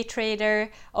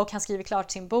daytrader och han skriver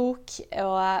klart sin bok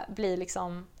och blir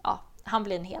liksom, han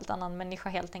blir en helt annan människa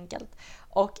helt enkelt.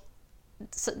 Och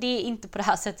så det är inte på det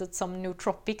här sättet som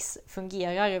nootropics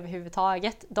fungerar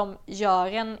överhuvudtaget. De gör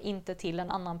en inte till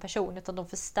en annan person, utan de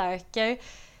förstärker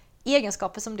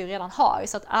egenskaper som du redan har.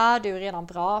 Så att är du redan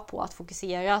bra på att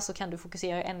fokusera, så kan du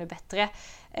fokusera ännu bättre.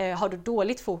 Har du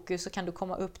dåligt fokus, så kan du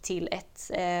komma upp till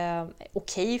ett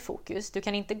okej fokus. Du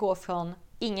kan inte gå från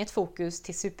inget fokus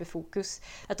till superfokus.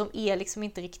 Att de är liksom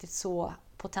inte riktigt så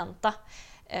potenta.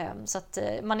 Så att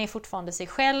man är fortfarande sig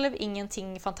själv,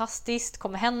 ingenting fantastiskt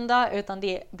kommer hända, utan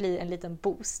det blir en liten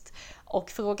boost. Och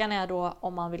frågan är då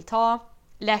om man vill ta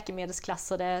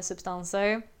läkemedelsklassade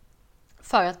substanser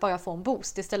för att bara få en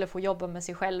boost istället för att jobba med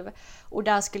sig själv. Och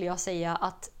där skulle jag säga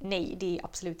att nej, det är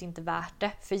absolut inte värt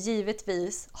det. För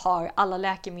givetvis har alla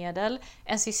läkemedel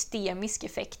en systemisk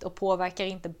effekt och påverkar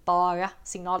inte bara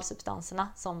signalsubstanserna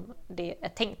som det är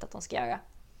tänkt att de ska göra.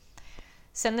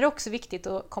 Sen är det också viktigt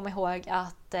att komma ihåg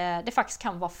att det faktiskt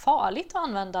kan vara farligt att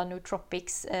använda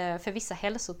nootropics för vissa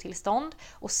hälsotillstånd,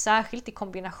 och särskilt i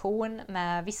kombination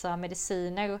med vissa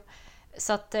mediciner.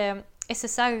 Så att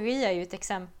SSRI är ju ett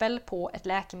exempel på ett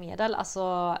läkemedel,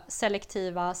 alltså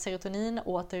selektiva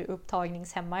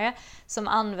serotoninåterupptagningshämmare, som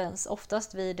används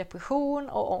oftast vid depression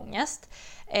och ångest.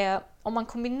 Om man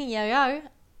kombinerar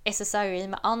SSRI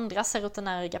med andra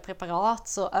serotonerga preparat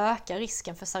så ökar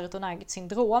risken för serotonergt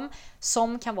syndrom,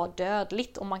 som kan vara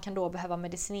dödligt, och man kan då behöva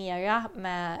medicinera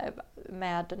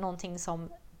med någonting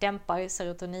som dämpar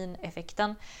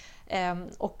serotonineffekten.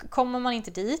 Och kommer man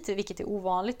inte dit, vilket är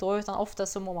ovanligt då, utan ofta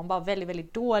så mår man bara väldigt,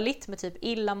 väldigt dåligt med typ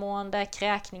illamående,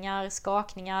 kräkningar,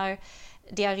 skakningar,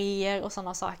 diarréer och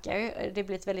sådana saker. Det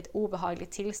blir ett väldigt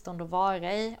obehagligt tillstånd att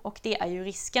vara i, och det är ju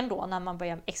risken då när man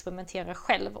börjar experimentera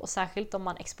själv, och särskilt om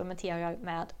man experimenterar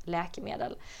med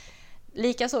läkemedel.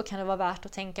 Likaså kan det vara värt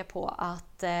att tänka på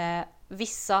att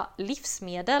vissa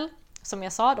livsmedel, som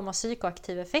jag sa, de har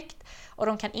psykoaktiv effekt, och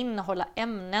de kan innehålla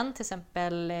ämnen, till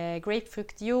exempel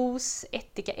grapefruktjuice,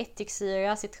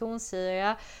 ättiksyra,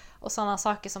 citronsyra och sådana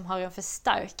saker som har en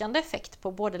förstärkande effekt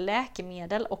på både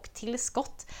läkemedel och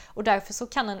tillskott. Och därför så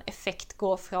kan en effekt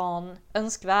gå från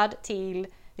önskvärd till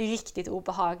riktigt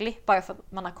obehaglig, bara för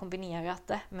att man har kombinerat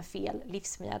det med fel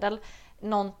livsmedel.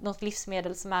 Något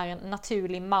livsmedel som är en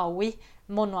naturlig MAOI,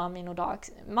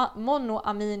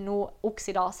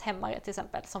 monoaminooxidashämmare till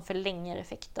exempel, som förlänger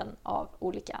effekten av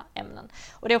olika ämnen.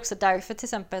 Och det är också därför till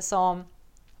exempel som,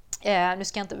 nu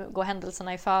ska jag inte gå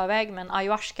händelserna i förväg, men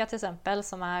ayahuasca till exempel,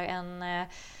 som är en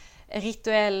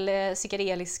rituell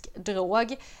psykedelisk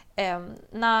drog.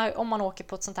 Om man åker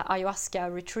på ett sånt här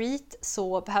ayahuasca-retreat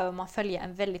så behöver man följa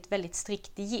en väldigt, väldigt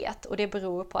strikt diet, och det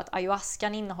beror på att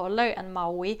ayahuascan innehåller en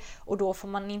MAOI, och då får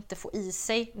man inte få i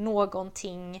sig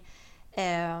någonting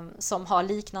som har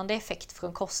liknande effekt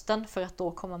från kosten, för att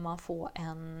då kommer man få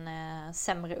en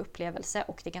sämre upplevelse,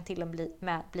 och det kan till och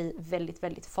med bli väldigt,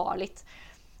 väldigt farligt.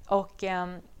 Och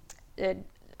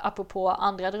apropå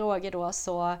andra droger då,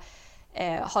 så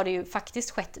har det ju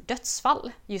faktiskt skett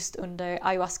dödsfall just under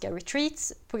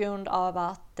ayahuasca-retreats på grund av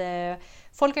att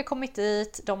folk har kommit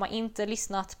dit, de har inte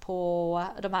lyssnat på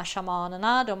de här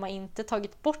shamanerna, de har inte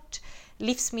tagit bort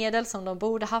livsmedel som de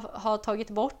borde ha tagit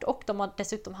bort, och de har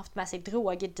dessutom haft med sig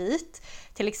droger dit.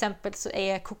 Till exempel så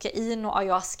är kokain och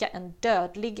ayahuasca en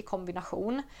dödlig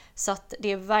kombination, så att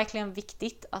det är verkligen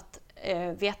viktigt att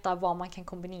veta vad man kan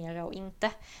kombinera och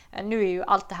inte. Nu är ju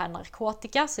allt det här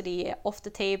narkotika, så det är off the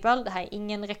table. Det här är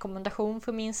ingen rekommendation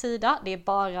från min sida, det är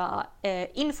bara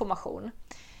information.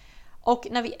 Och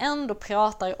när vi ändå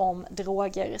pratar om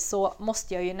droger så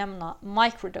måste jag ju nämna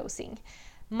microdosing.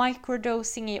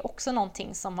 Microdosing är också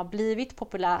någonting som har blivit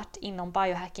populärt inom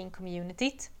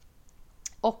biohacking-communityt.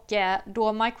 Och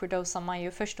då microdosar man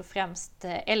ju först och främst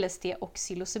LSD och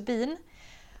psilocybin.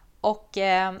 Och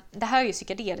det här är ju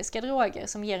psykedeliska droger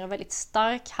som ger en väldigt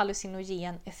stark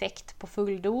hallucinogen effekt på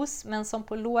fulldos, men som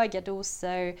på låga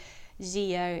doser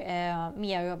ger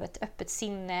mer av ett öppet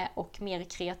sinne och mer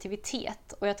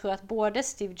kreativitet. Och jag tror att både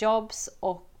Steve Jobs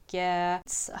och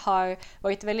har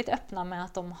varit väldigt öppna med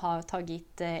att de har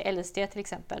tagit LSD till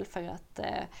exempel för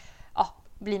att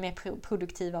bli mer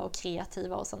produktiva och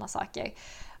kreativa och sådana saker.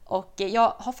 Och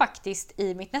jag har faktiskt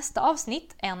i mitt nästa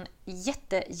avsnitt en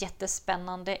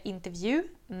jättespännande intervju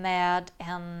med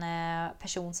en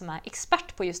person som är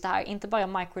expert på just det här. Inte bara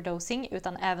microdosing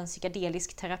utan även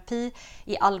psykedelisk terapi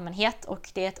i allmänhet.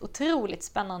 Och det är ett otroligt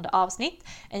spännande avsnitt.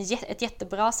 Ett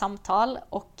jättebra samtal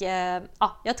och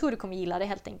jag tror du kommer gilla det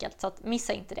helt enkelt. Så att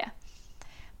missa inte det.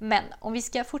 Men om vi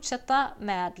ska fortsätta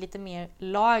med lite mer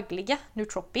lagliga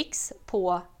nootropics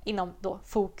inom då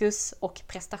fokus och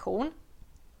prestation,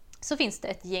 så finns det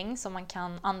ett gäng som man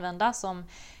kan använda som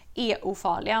är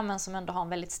ofarliga men som ändå har en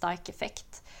väldigt stark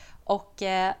effekt. Och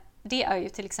det är ju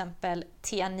till exempel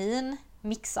theanin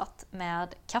mixat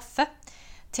med kaffe.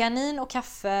 Theanin och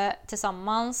kaffe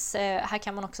tillsammans, här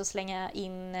kan man också slänga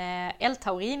in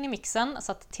L-taurin i mixen,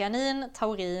 så att theanin,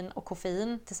 taurin och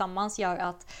koffein tillsammans gör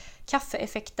att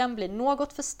kaffeeffekten blir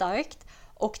något för starkt.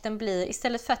 Och den blir,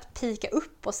 istället för att pika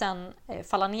upp och sen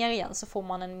falla ner igen, så får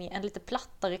man en lite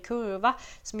plattare kurva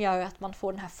som gör att man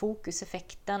får den här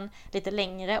fokuseffekten lite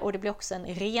längre, och det blir också en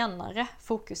renare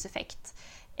fokuseffekt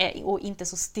och inte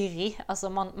så stirrig. Alltså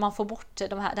man får bort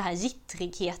den här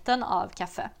gittrigheten av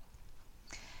kaffe.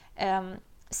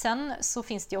 Sen så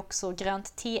finns det också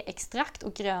grönt teextrakt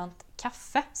och grönt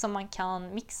kaffe som man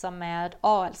kan mixa med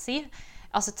ALC.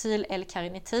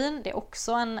 Acetyl-L-karnitin, det är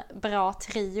också en bra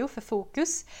trio för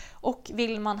fokus. Och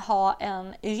vill man ha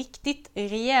en riktigt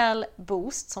rejäl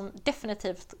boost som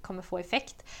definitivt kommer få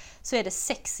effekt, så är det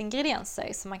 6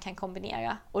 ingredienser som man kan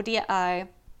kombinera. Och det är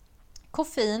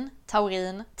koffein,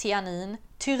 taurin, theanin,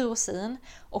 tyrosin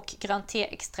och grönt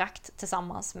teextrakt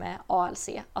tillsammans med ALC,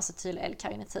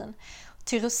 acetyl-L-karnitin.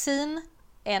 Tyrosin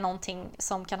är någonting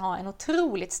som kan ha en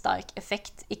otroligt stark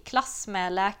effekt i klass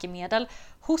med läkemedel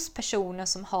hos personer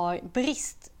som har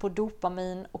brist på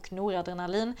dopamin och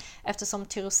noradrenalin, eftersom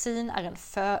tyrosin är en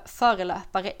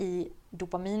förelöpare i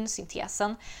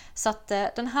dopaminsyntesen. Så att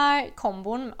den här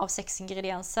kombon av 6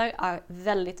 ingredienser är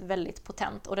väldigt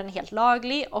potent, och den är helt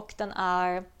laglig och den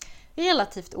är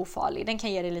relativt ofarlig. Den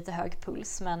kan ge dig lite hög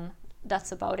puls, men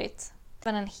that's about it.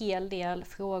 En hel del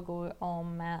frågor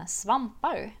om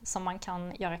svampar som man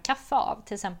kan göra kaffe av.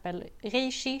 Till exempel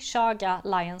reishi, chaga,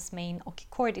 lion's mane och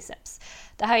cordyceps.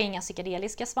 Det här är inga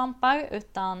psykedeliska svampar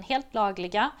utan helt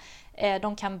lagliga.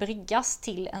 De kan bryggas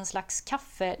till en slags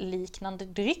kaffeliknande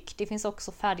dryck. Det finns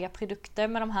också färdiga produkter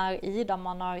med de här i där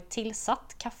man har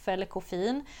tillsatt kaffe eller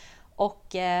koffein.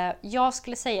 Och jag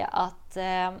skulle säga att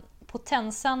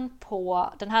potensen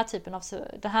på den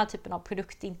här typen av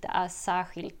produkt inte är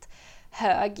särskilt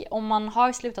hög. Om man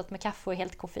har slutat med kaffe och är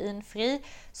helt koffeinfri,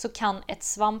 så kan ett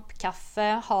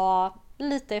svampkaffe ha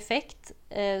lite effekt,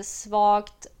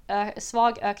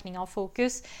 svag ökning av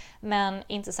fokus, men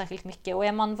inte särskilt mycket. Och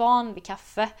är man van vid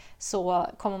kaffe så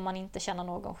kommer man inte känna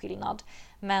någon skillnad.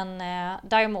 Men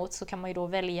däremot så kan man ju då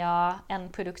välja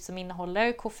en produkt som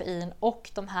innehåller koffein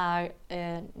och de här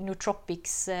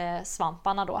nootropics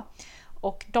svamparna då.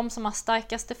 Och de som har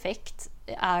starkast effekt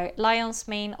är lion's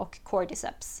mane och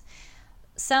cordyceps.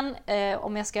 Sen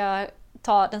om jag ska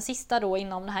ta den sista då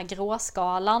inom den här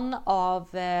gråskalan av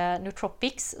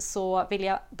nootropics, så vill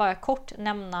jag bara kort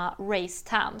nämna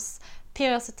racetams,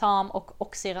 pyracetam och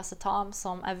oxiracetam,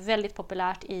 som är väldigt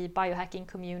populärt i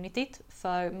biohacking-communityt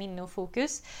för minne och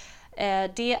fokus.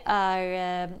 Det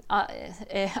är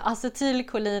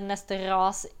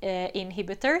acetylcholinesterase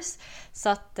inhibitors, så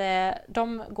att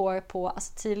de går på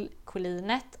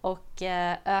acetylcholinet och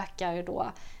ökar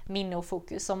då minne och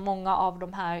fokus, som många av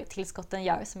de här tillskotten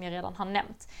gör, som jag redan har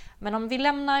nämnt. Men om vi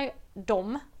lämnar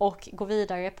dem och går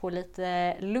vidare på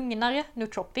lite lugnare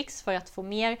nootropics för att få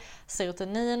mer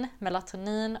serotonin,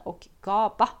 melatonin och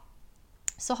GABA,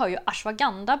 så har ju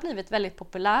ashwagandha blivit väldigt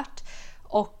populärt,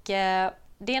 och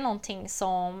det är någonting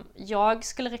som jag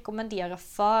skulle rekommendera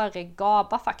före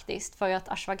GABA faktiskt, för att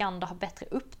ashwagandha har bättre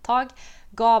upptag.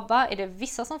 GABA är det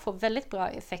vissa som får väldigt bra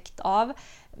effekt av,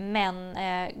 men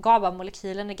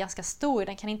GABA-molekylen är ganska stor,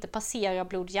 den kan inte passera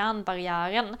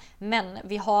blod-hjärnbarriären, men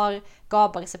vi har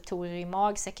GABA-receptorer i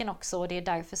magsäcken också, och det är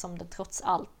därför som den trots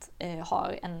allt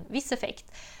har en viss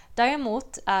effekt.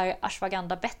 Däremot är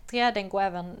ashwagandha bättre,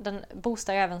 den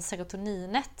boostar även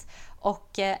serotoninet,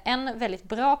 och en väldigt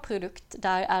bra produkt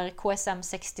där är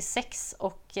KSM-66,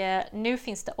 och nu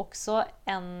finns det också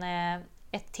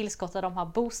ett tillskott där de har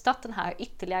boostat den här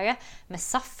ytterligare med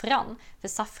saffran. För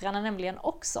saffran är nämligen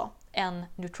också en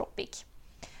nootropic.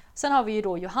 Sen har vi ju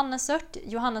då johannesört.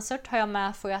 Johannesört har jag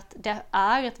med för att det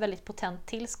är ett väldigt potent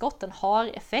tillskott. Den har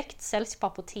effekt, säljs på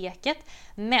apoteket,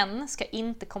 men ska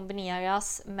inte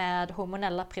kombineras med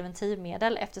hormonella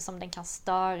preventivmedel eftersom den kan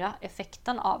störa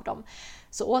effekten av dem.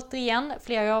 Så återigen,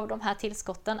 flera av de här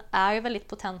tillskotten är väldigt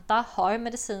potenta, har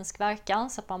medicinsk verkan,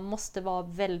 så att man måste vara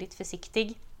väldigt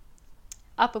försiktig.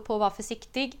 Apropå att vara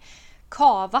försiktig,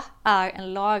 Kava är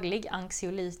en laglig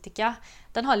anxiolytika.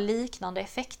 Den har liknande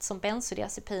effekt som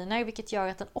bensodiazepiner, vilket gör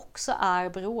att den också är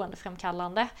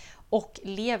beroendeframkallande och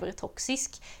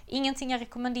levertoxisk. Ingenting jag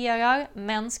rekommenderar,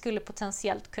 men skulle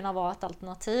potentiellt kunna vara ett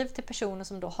alternativ till personer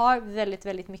som då har väldigt,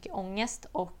 väldigt mycket ångest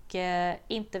och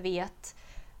inte vet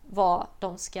vad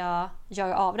de ska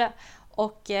göra av det.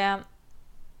 Och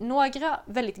några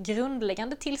väldigt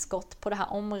grundläggande tillskott på det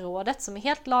här området som är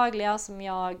helt lagliga, som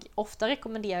jag ofta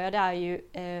rekommenderar, det är ju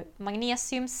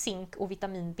magnesium, zink och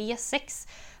vitamin B6.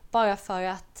 Bara för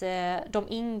att de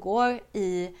ingår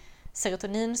i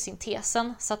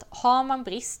serotoninsyntesen. Så att har man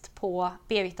brist på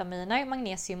B-vitaminer,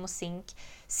 magnesium och zink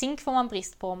får man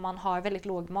brist på om man har väldigt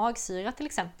låg magsyra till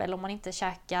exempel, om man inte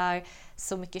käkar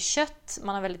så mycket kött,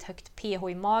 man har väldigt högt pH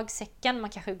i magsäcken, man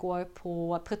kanske går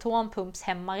på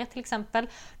protonpumpshämmare till exempel,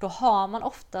 då har man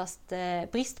oftast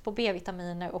brist på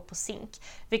B-vitaminer och på zink,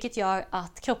 vilket gör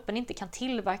att kroppen inte kan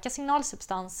tillverka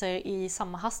signalsubstanser i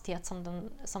samma hastighet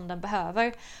som den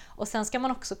behöver. Och sen ska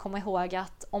man också komma ihåg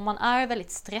att om man är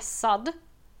väldigt stressad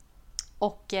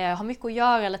och har mycket att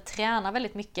göra eller tränar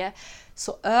väldigt mycket,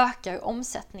 så ökar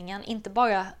omsättningen.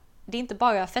 Det är inte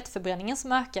bara fettförbränningen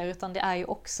som ökar, utan det är ju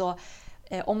också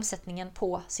omsättningen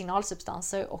på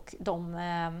signalsubstanser och de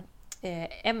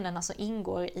ämnena som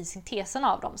ingår i syntesen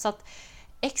av dem. Så att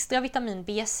extra vitamin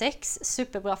B6,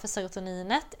 superbra för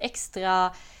serotoninet,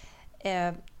 extra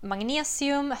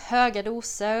magnesium, höga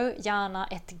doser, gärna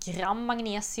 1 gram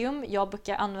magnesium. Jag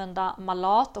brukar använda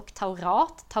malat och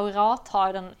taurat. Taurat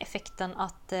har den effekten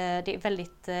att det är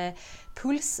väldigt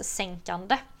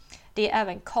pulssänkande. Det är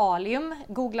även kalium.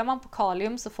 Googlar man på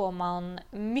kalium så får man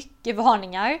mycket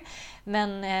varningar,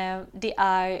 men det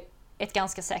är ett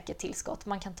ganska säkert tillskott.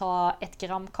 Man kan ta 1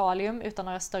 gram kalium utan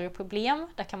några större problem.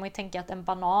 Där kan man ju tänka att en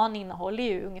banan innehåller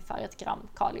ju ungefär 1 gram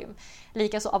kalium.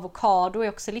 Likaså avokado är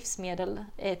också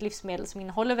ett livsmedel som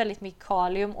innehåller väldigt mycket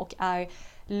kalium och är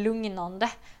lugnande.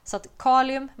 Så att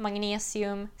kalium,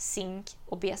 magnesium, zink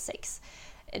och B6.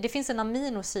 Det finns en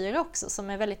aminosyra också som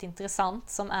är väldigt intressant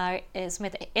som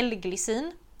heter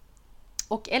L-glycin.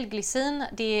 Och L-glycin,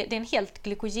 det är en helt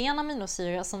glykogen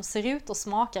aminosyra som ser ut och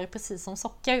smakar precis som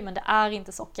socker, men det är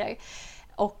inte socker.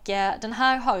 Och den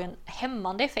här har en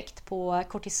hämmande effekt på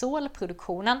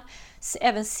kortisolproduktionen.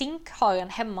 Även zink har en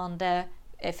hämmande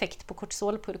effekt på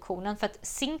kortisolproduktionen, för att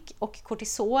zink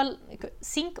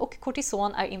och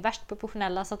kortison är inverst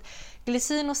proportionella, så att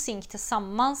glycin och zink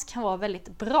tillsammans kan vara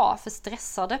väldigt bra för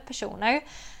stressade personer.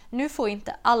 Nu får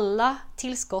inte alla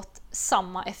tillskott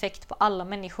samma effekt på alla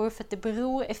människor, för att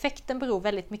effekten beror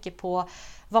väldigt mycket på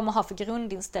vad man har för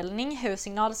grundinställning, hur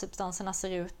signalsubstanserna ser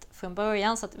ut från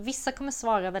början, så att vissa kommer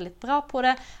svara väldigt bra på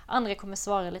det, andra kommer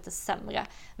svara lite sämre.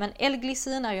 Men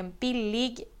L-glycin är en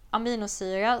billig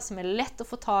aminosyra som är lätt att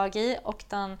få tag i, och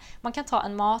man kan ta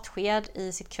en matsked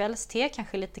i sitt kvällste,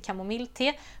 kanske lite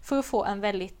kamomillte, för att få en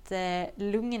väldigt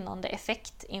lugnande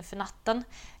effekt inför natten.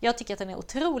 Jag tycker att den är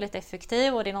otroligt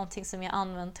effektiv och det är någonting som jag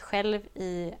använt själv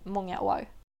i många år.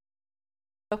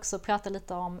 Jag vill också prata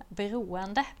lite om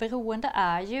beroende. Beroende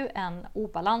är ju en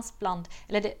obalans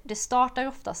det startar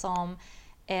ofta som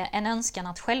en önskan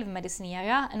att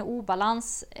självmedicinera,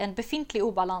 en befintlig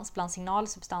obalans bland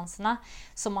signalsubstanserna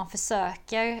som man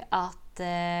försöker att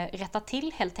rätta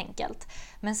till helt enkelt.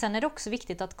 Men sen är det också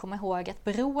viktigt att komma ihåg att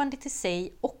beroendet i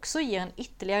sig också ger en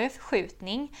ytterligare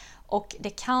förskjutning, och det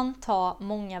kan ta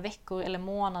många veckor eller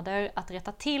månader att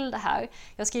rätta till det här.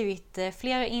 Jag har skrivit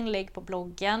flera inlägg på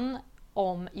bloggen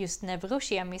om just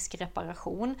neurokemisk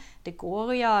reparation. Det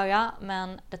går att göra,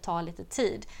 men det tar lite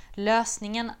tid.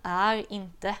 Lösningen är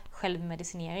inte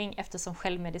självmedicinering, eftersom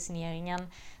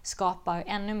självmedicineringen skapar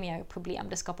ännu mer problem.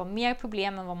 Det skapar mer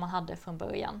problem än vad man hade från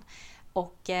början.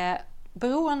 Och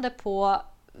beroende på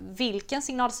vilken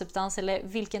signalsubstans eller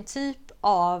vilken typ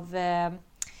av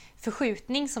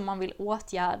förskjutning som man vill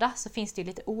åtgärda, så finns det ju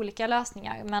lite olika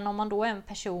lösningar. Men om man då är en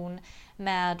person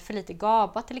med för lite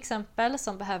GABA till exempel,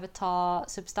 som behöver ta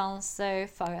substanser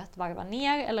för att varva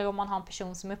ner, eller om man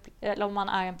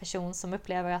är en person som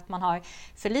upplever att man har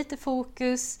för lite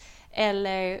fokus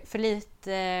eller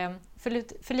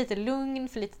för lite lugn,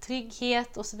 för lite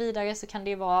trygghet och så vidare, så kan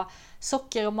det vara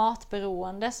socker- och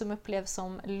matberoende som upplevs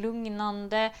som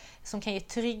lugnande, som kan ge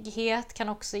trygghet, kan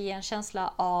också ge en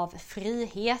känsla av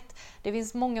frihet. Det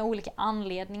finns många olika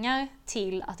anledningar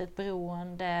till att ett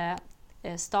beroende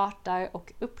startar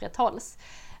och upprätthålls.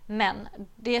 Men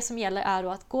det som gäller är då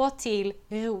att gå till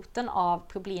roten av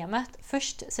problemet.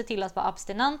 Först se till att vara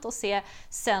abstinent och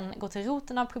sen gå till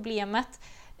roten av problemet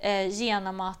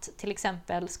genom att till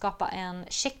exempel skapa en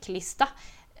checklista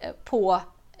på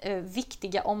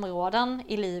viktiga områden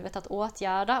i livet att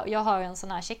åtgärda. Jag har en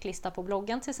sån här checklista på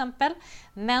bloggen till exempel.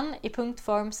 Men i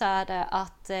punktform så är det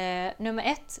att nummer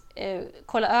 1,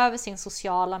 kolla över sin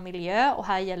sociala miljö, och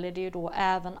här gäller det ju då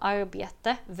även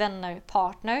arbete, vänner,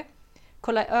 partner.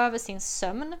 Kolla över sin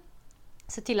sömn.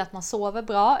 Se till att man sover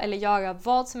bra eller göra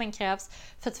vad som än krävs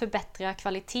för att förbättra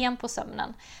kvaliteten på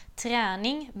sömnen.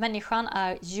 Träning. Människan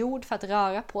är gjord för att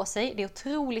röra på sig. Det är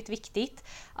otroligt viktigt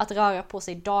att röra på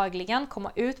sig dagligen.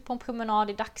 Komma ut på en promenad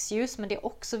i dagsljus. Men det är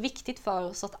också viktigt för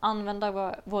oss att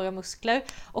använda våra muskler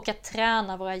och att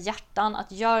träna våra hjärtan.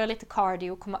 Att göra lite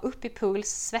cardio, komma upp i puls,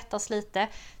 svettas lite.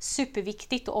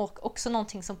 Superviktigt, och också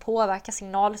någonting som påverkar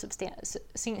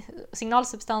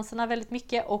signalsubstanserna väldigt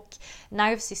mycket och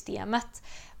nervsystemet.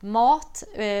 Mat,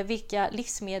 vilka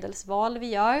livsmedelsval vi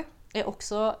gör, är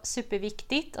också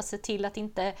superviktigt. Att se till att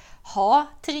inte ha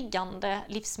triggande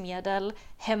livsmedel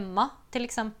hemma till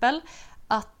exempel.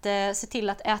 Att se till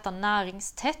att äta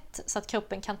näringstätt så att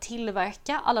kroppen kan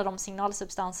tillverka alla de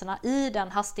signalsubstanserna i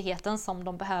den hastigheten som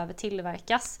de behöver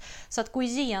tillverkas. Så att gå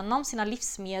igenom sina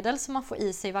livsmedel som man får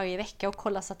i sig varje vecka och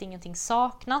kolla så att ingenting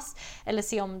saknas. Eller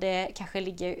se om det kanske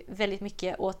ligger väldigt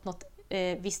mycket åt något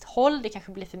visst håll. Det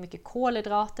kanske blir för mycket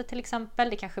kolhydrater till exempel.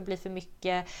 Det kanske blir för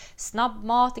mycket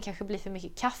snabbmat. Det kanske blir för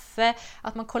mycket kaffe.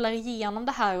 Att man kollar igenom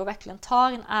det här och verkligen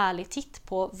tar en ärlig titt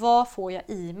på vad får jag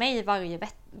i mig varje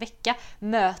vecka.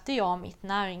 Möter jag mitt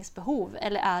näringsbehov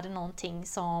eller är det någonting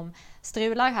som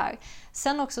strular här?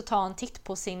 Sen också ta en titt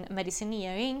på sin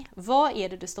medicinering. Vad är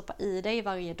det du stoppar i dig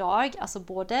varje dag? Alltså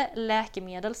både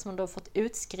läkemedel som du har fått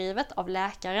utskrivet av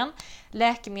läkaren,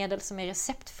 läkemedel som är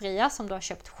receptfria som du har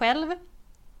köpt själv,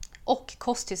 och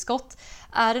kosttillskott.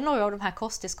 Är det några av de här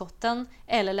kosttillskotten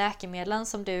eller läkemedlen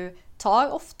som du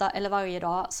tar ofta eller varje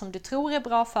dag som du tror är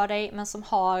bra för dig men som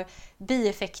har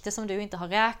bieffekter som du inte har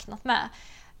räknat med?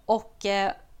 Och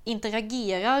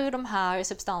interagerar de här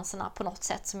substanserna på något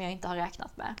sätt som jag inte har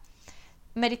räknat med?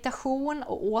 Meditation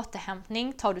och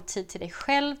återhämtning. Tar du tid till dig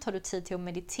själv? Tar du tid till att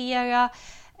meditera?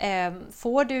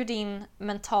 Får du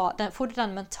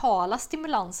den mentala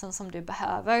stimulansen som du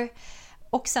behöver?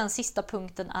 Och sen sista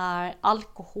punkten är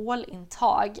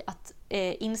alkoholintag. Att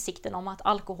insikten om att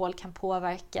alkohol kan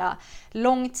påverka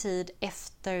lång tid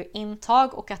efter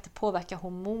intag och att det påverkar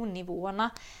hormonnivåerna.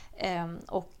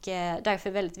 Och därför är det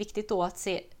väldigt viktigt då att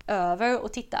se över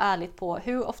och titta ärligt på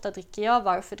hur ofta dricker jag,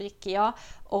 varför dricker jag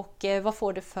och vad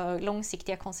får det för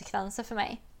långsiktiga konsekvenser för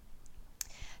mig.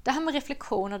 Det här med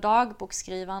reflektion och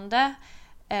dagboksskrivande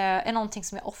är någonting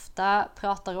som jag ofta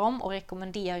pratar om och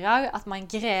rekommenderar, att man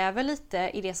gräver lite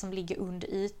i det som ligger under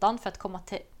ytan för att komma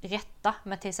till rätta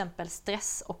med till exempel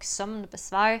stress och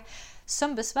sömnbesvär.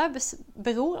 Sömnbesvär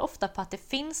beror ofta på att det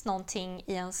finns någonting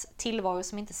i ens tillvaro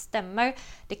som inte stämmer.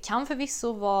 Det kan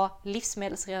förvisso vara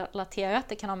livsmedelsrelaterat,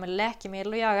 det kan ha med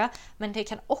läkemedel att göra, men det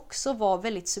kan också vara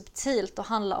väldigt subtilt och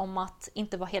handla om att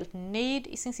inte vara helt nöjd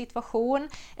i sin situation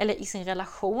eller i sin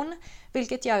relation,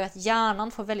 vilket gör att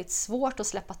hjärnan får väldigt svårt att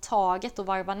släppa taget och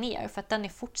varva ner för att den är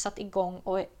fortsatt igång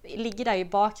och ligger där i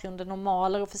bakgrunden och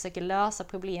maler och försöker lösa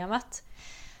problemet.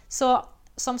 Så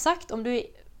som sagt, om du är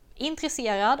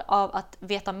intresserad av att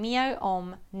veta mer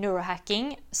om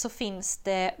neurohacking så finns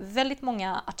det väldigt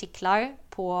många artiklar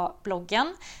på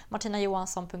bloggen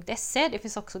martinajohansson.se. Det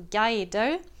finns också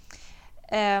guider.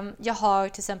 Jag har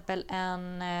till exempel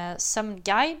en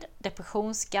sömnguide,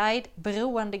 depressionsguide,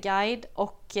 beroendeguide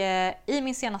och i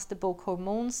min senaste bok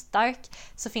Hormonstark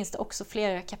så finns det också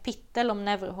flera kapitel om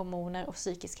neurohormoner och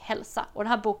psykisk hälsa. Och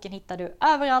den här boken hittar du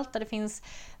överallt där det finns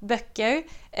böcker,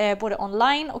 både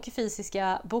online och i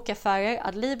fysiska bokaffärer,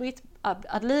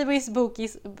 Adlibris,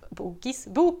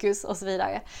 Bokus och så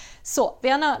vidare. Så vi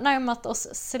har närmat oss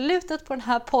slutet på den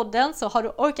här podden, så har du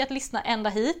orkat lyssna ända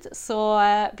hit så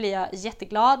blir jag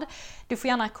jätteglad. Du får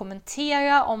gärna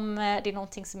kommentera om det är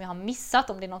någonting som jag har missat,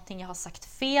 om det är någonting jag har sagt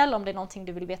fel, om det är någonting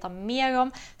du vill veta mer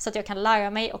om så att jag kan lära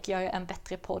mig och göra en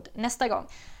bättre podd nästa gång.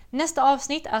 Nästa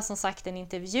avsnitt är som sagt en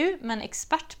intervju med en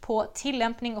expert på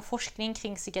tillämpning och forskning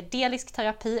kring psykedelisk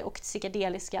terapi och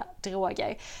psykedeliska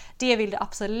droger. Det vill du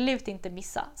absolut inte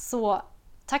missa. Så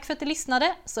tack för att du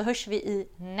lyssnade, så hörs vi i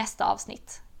nästa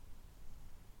avsnitt.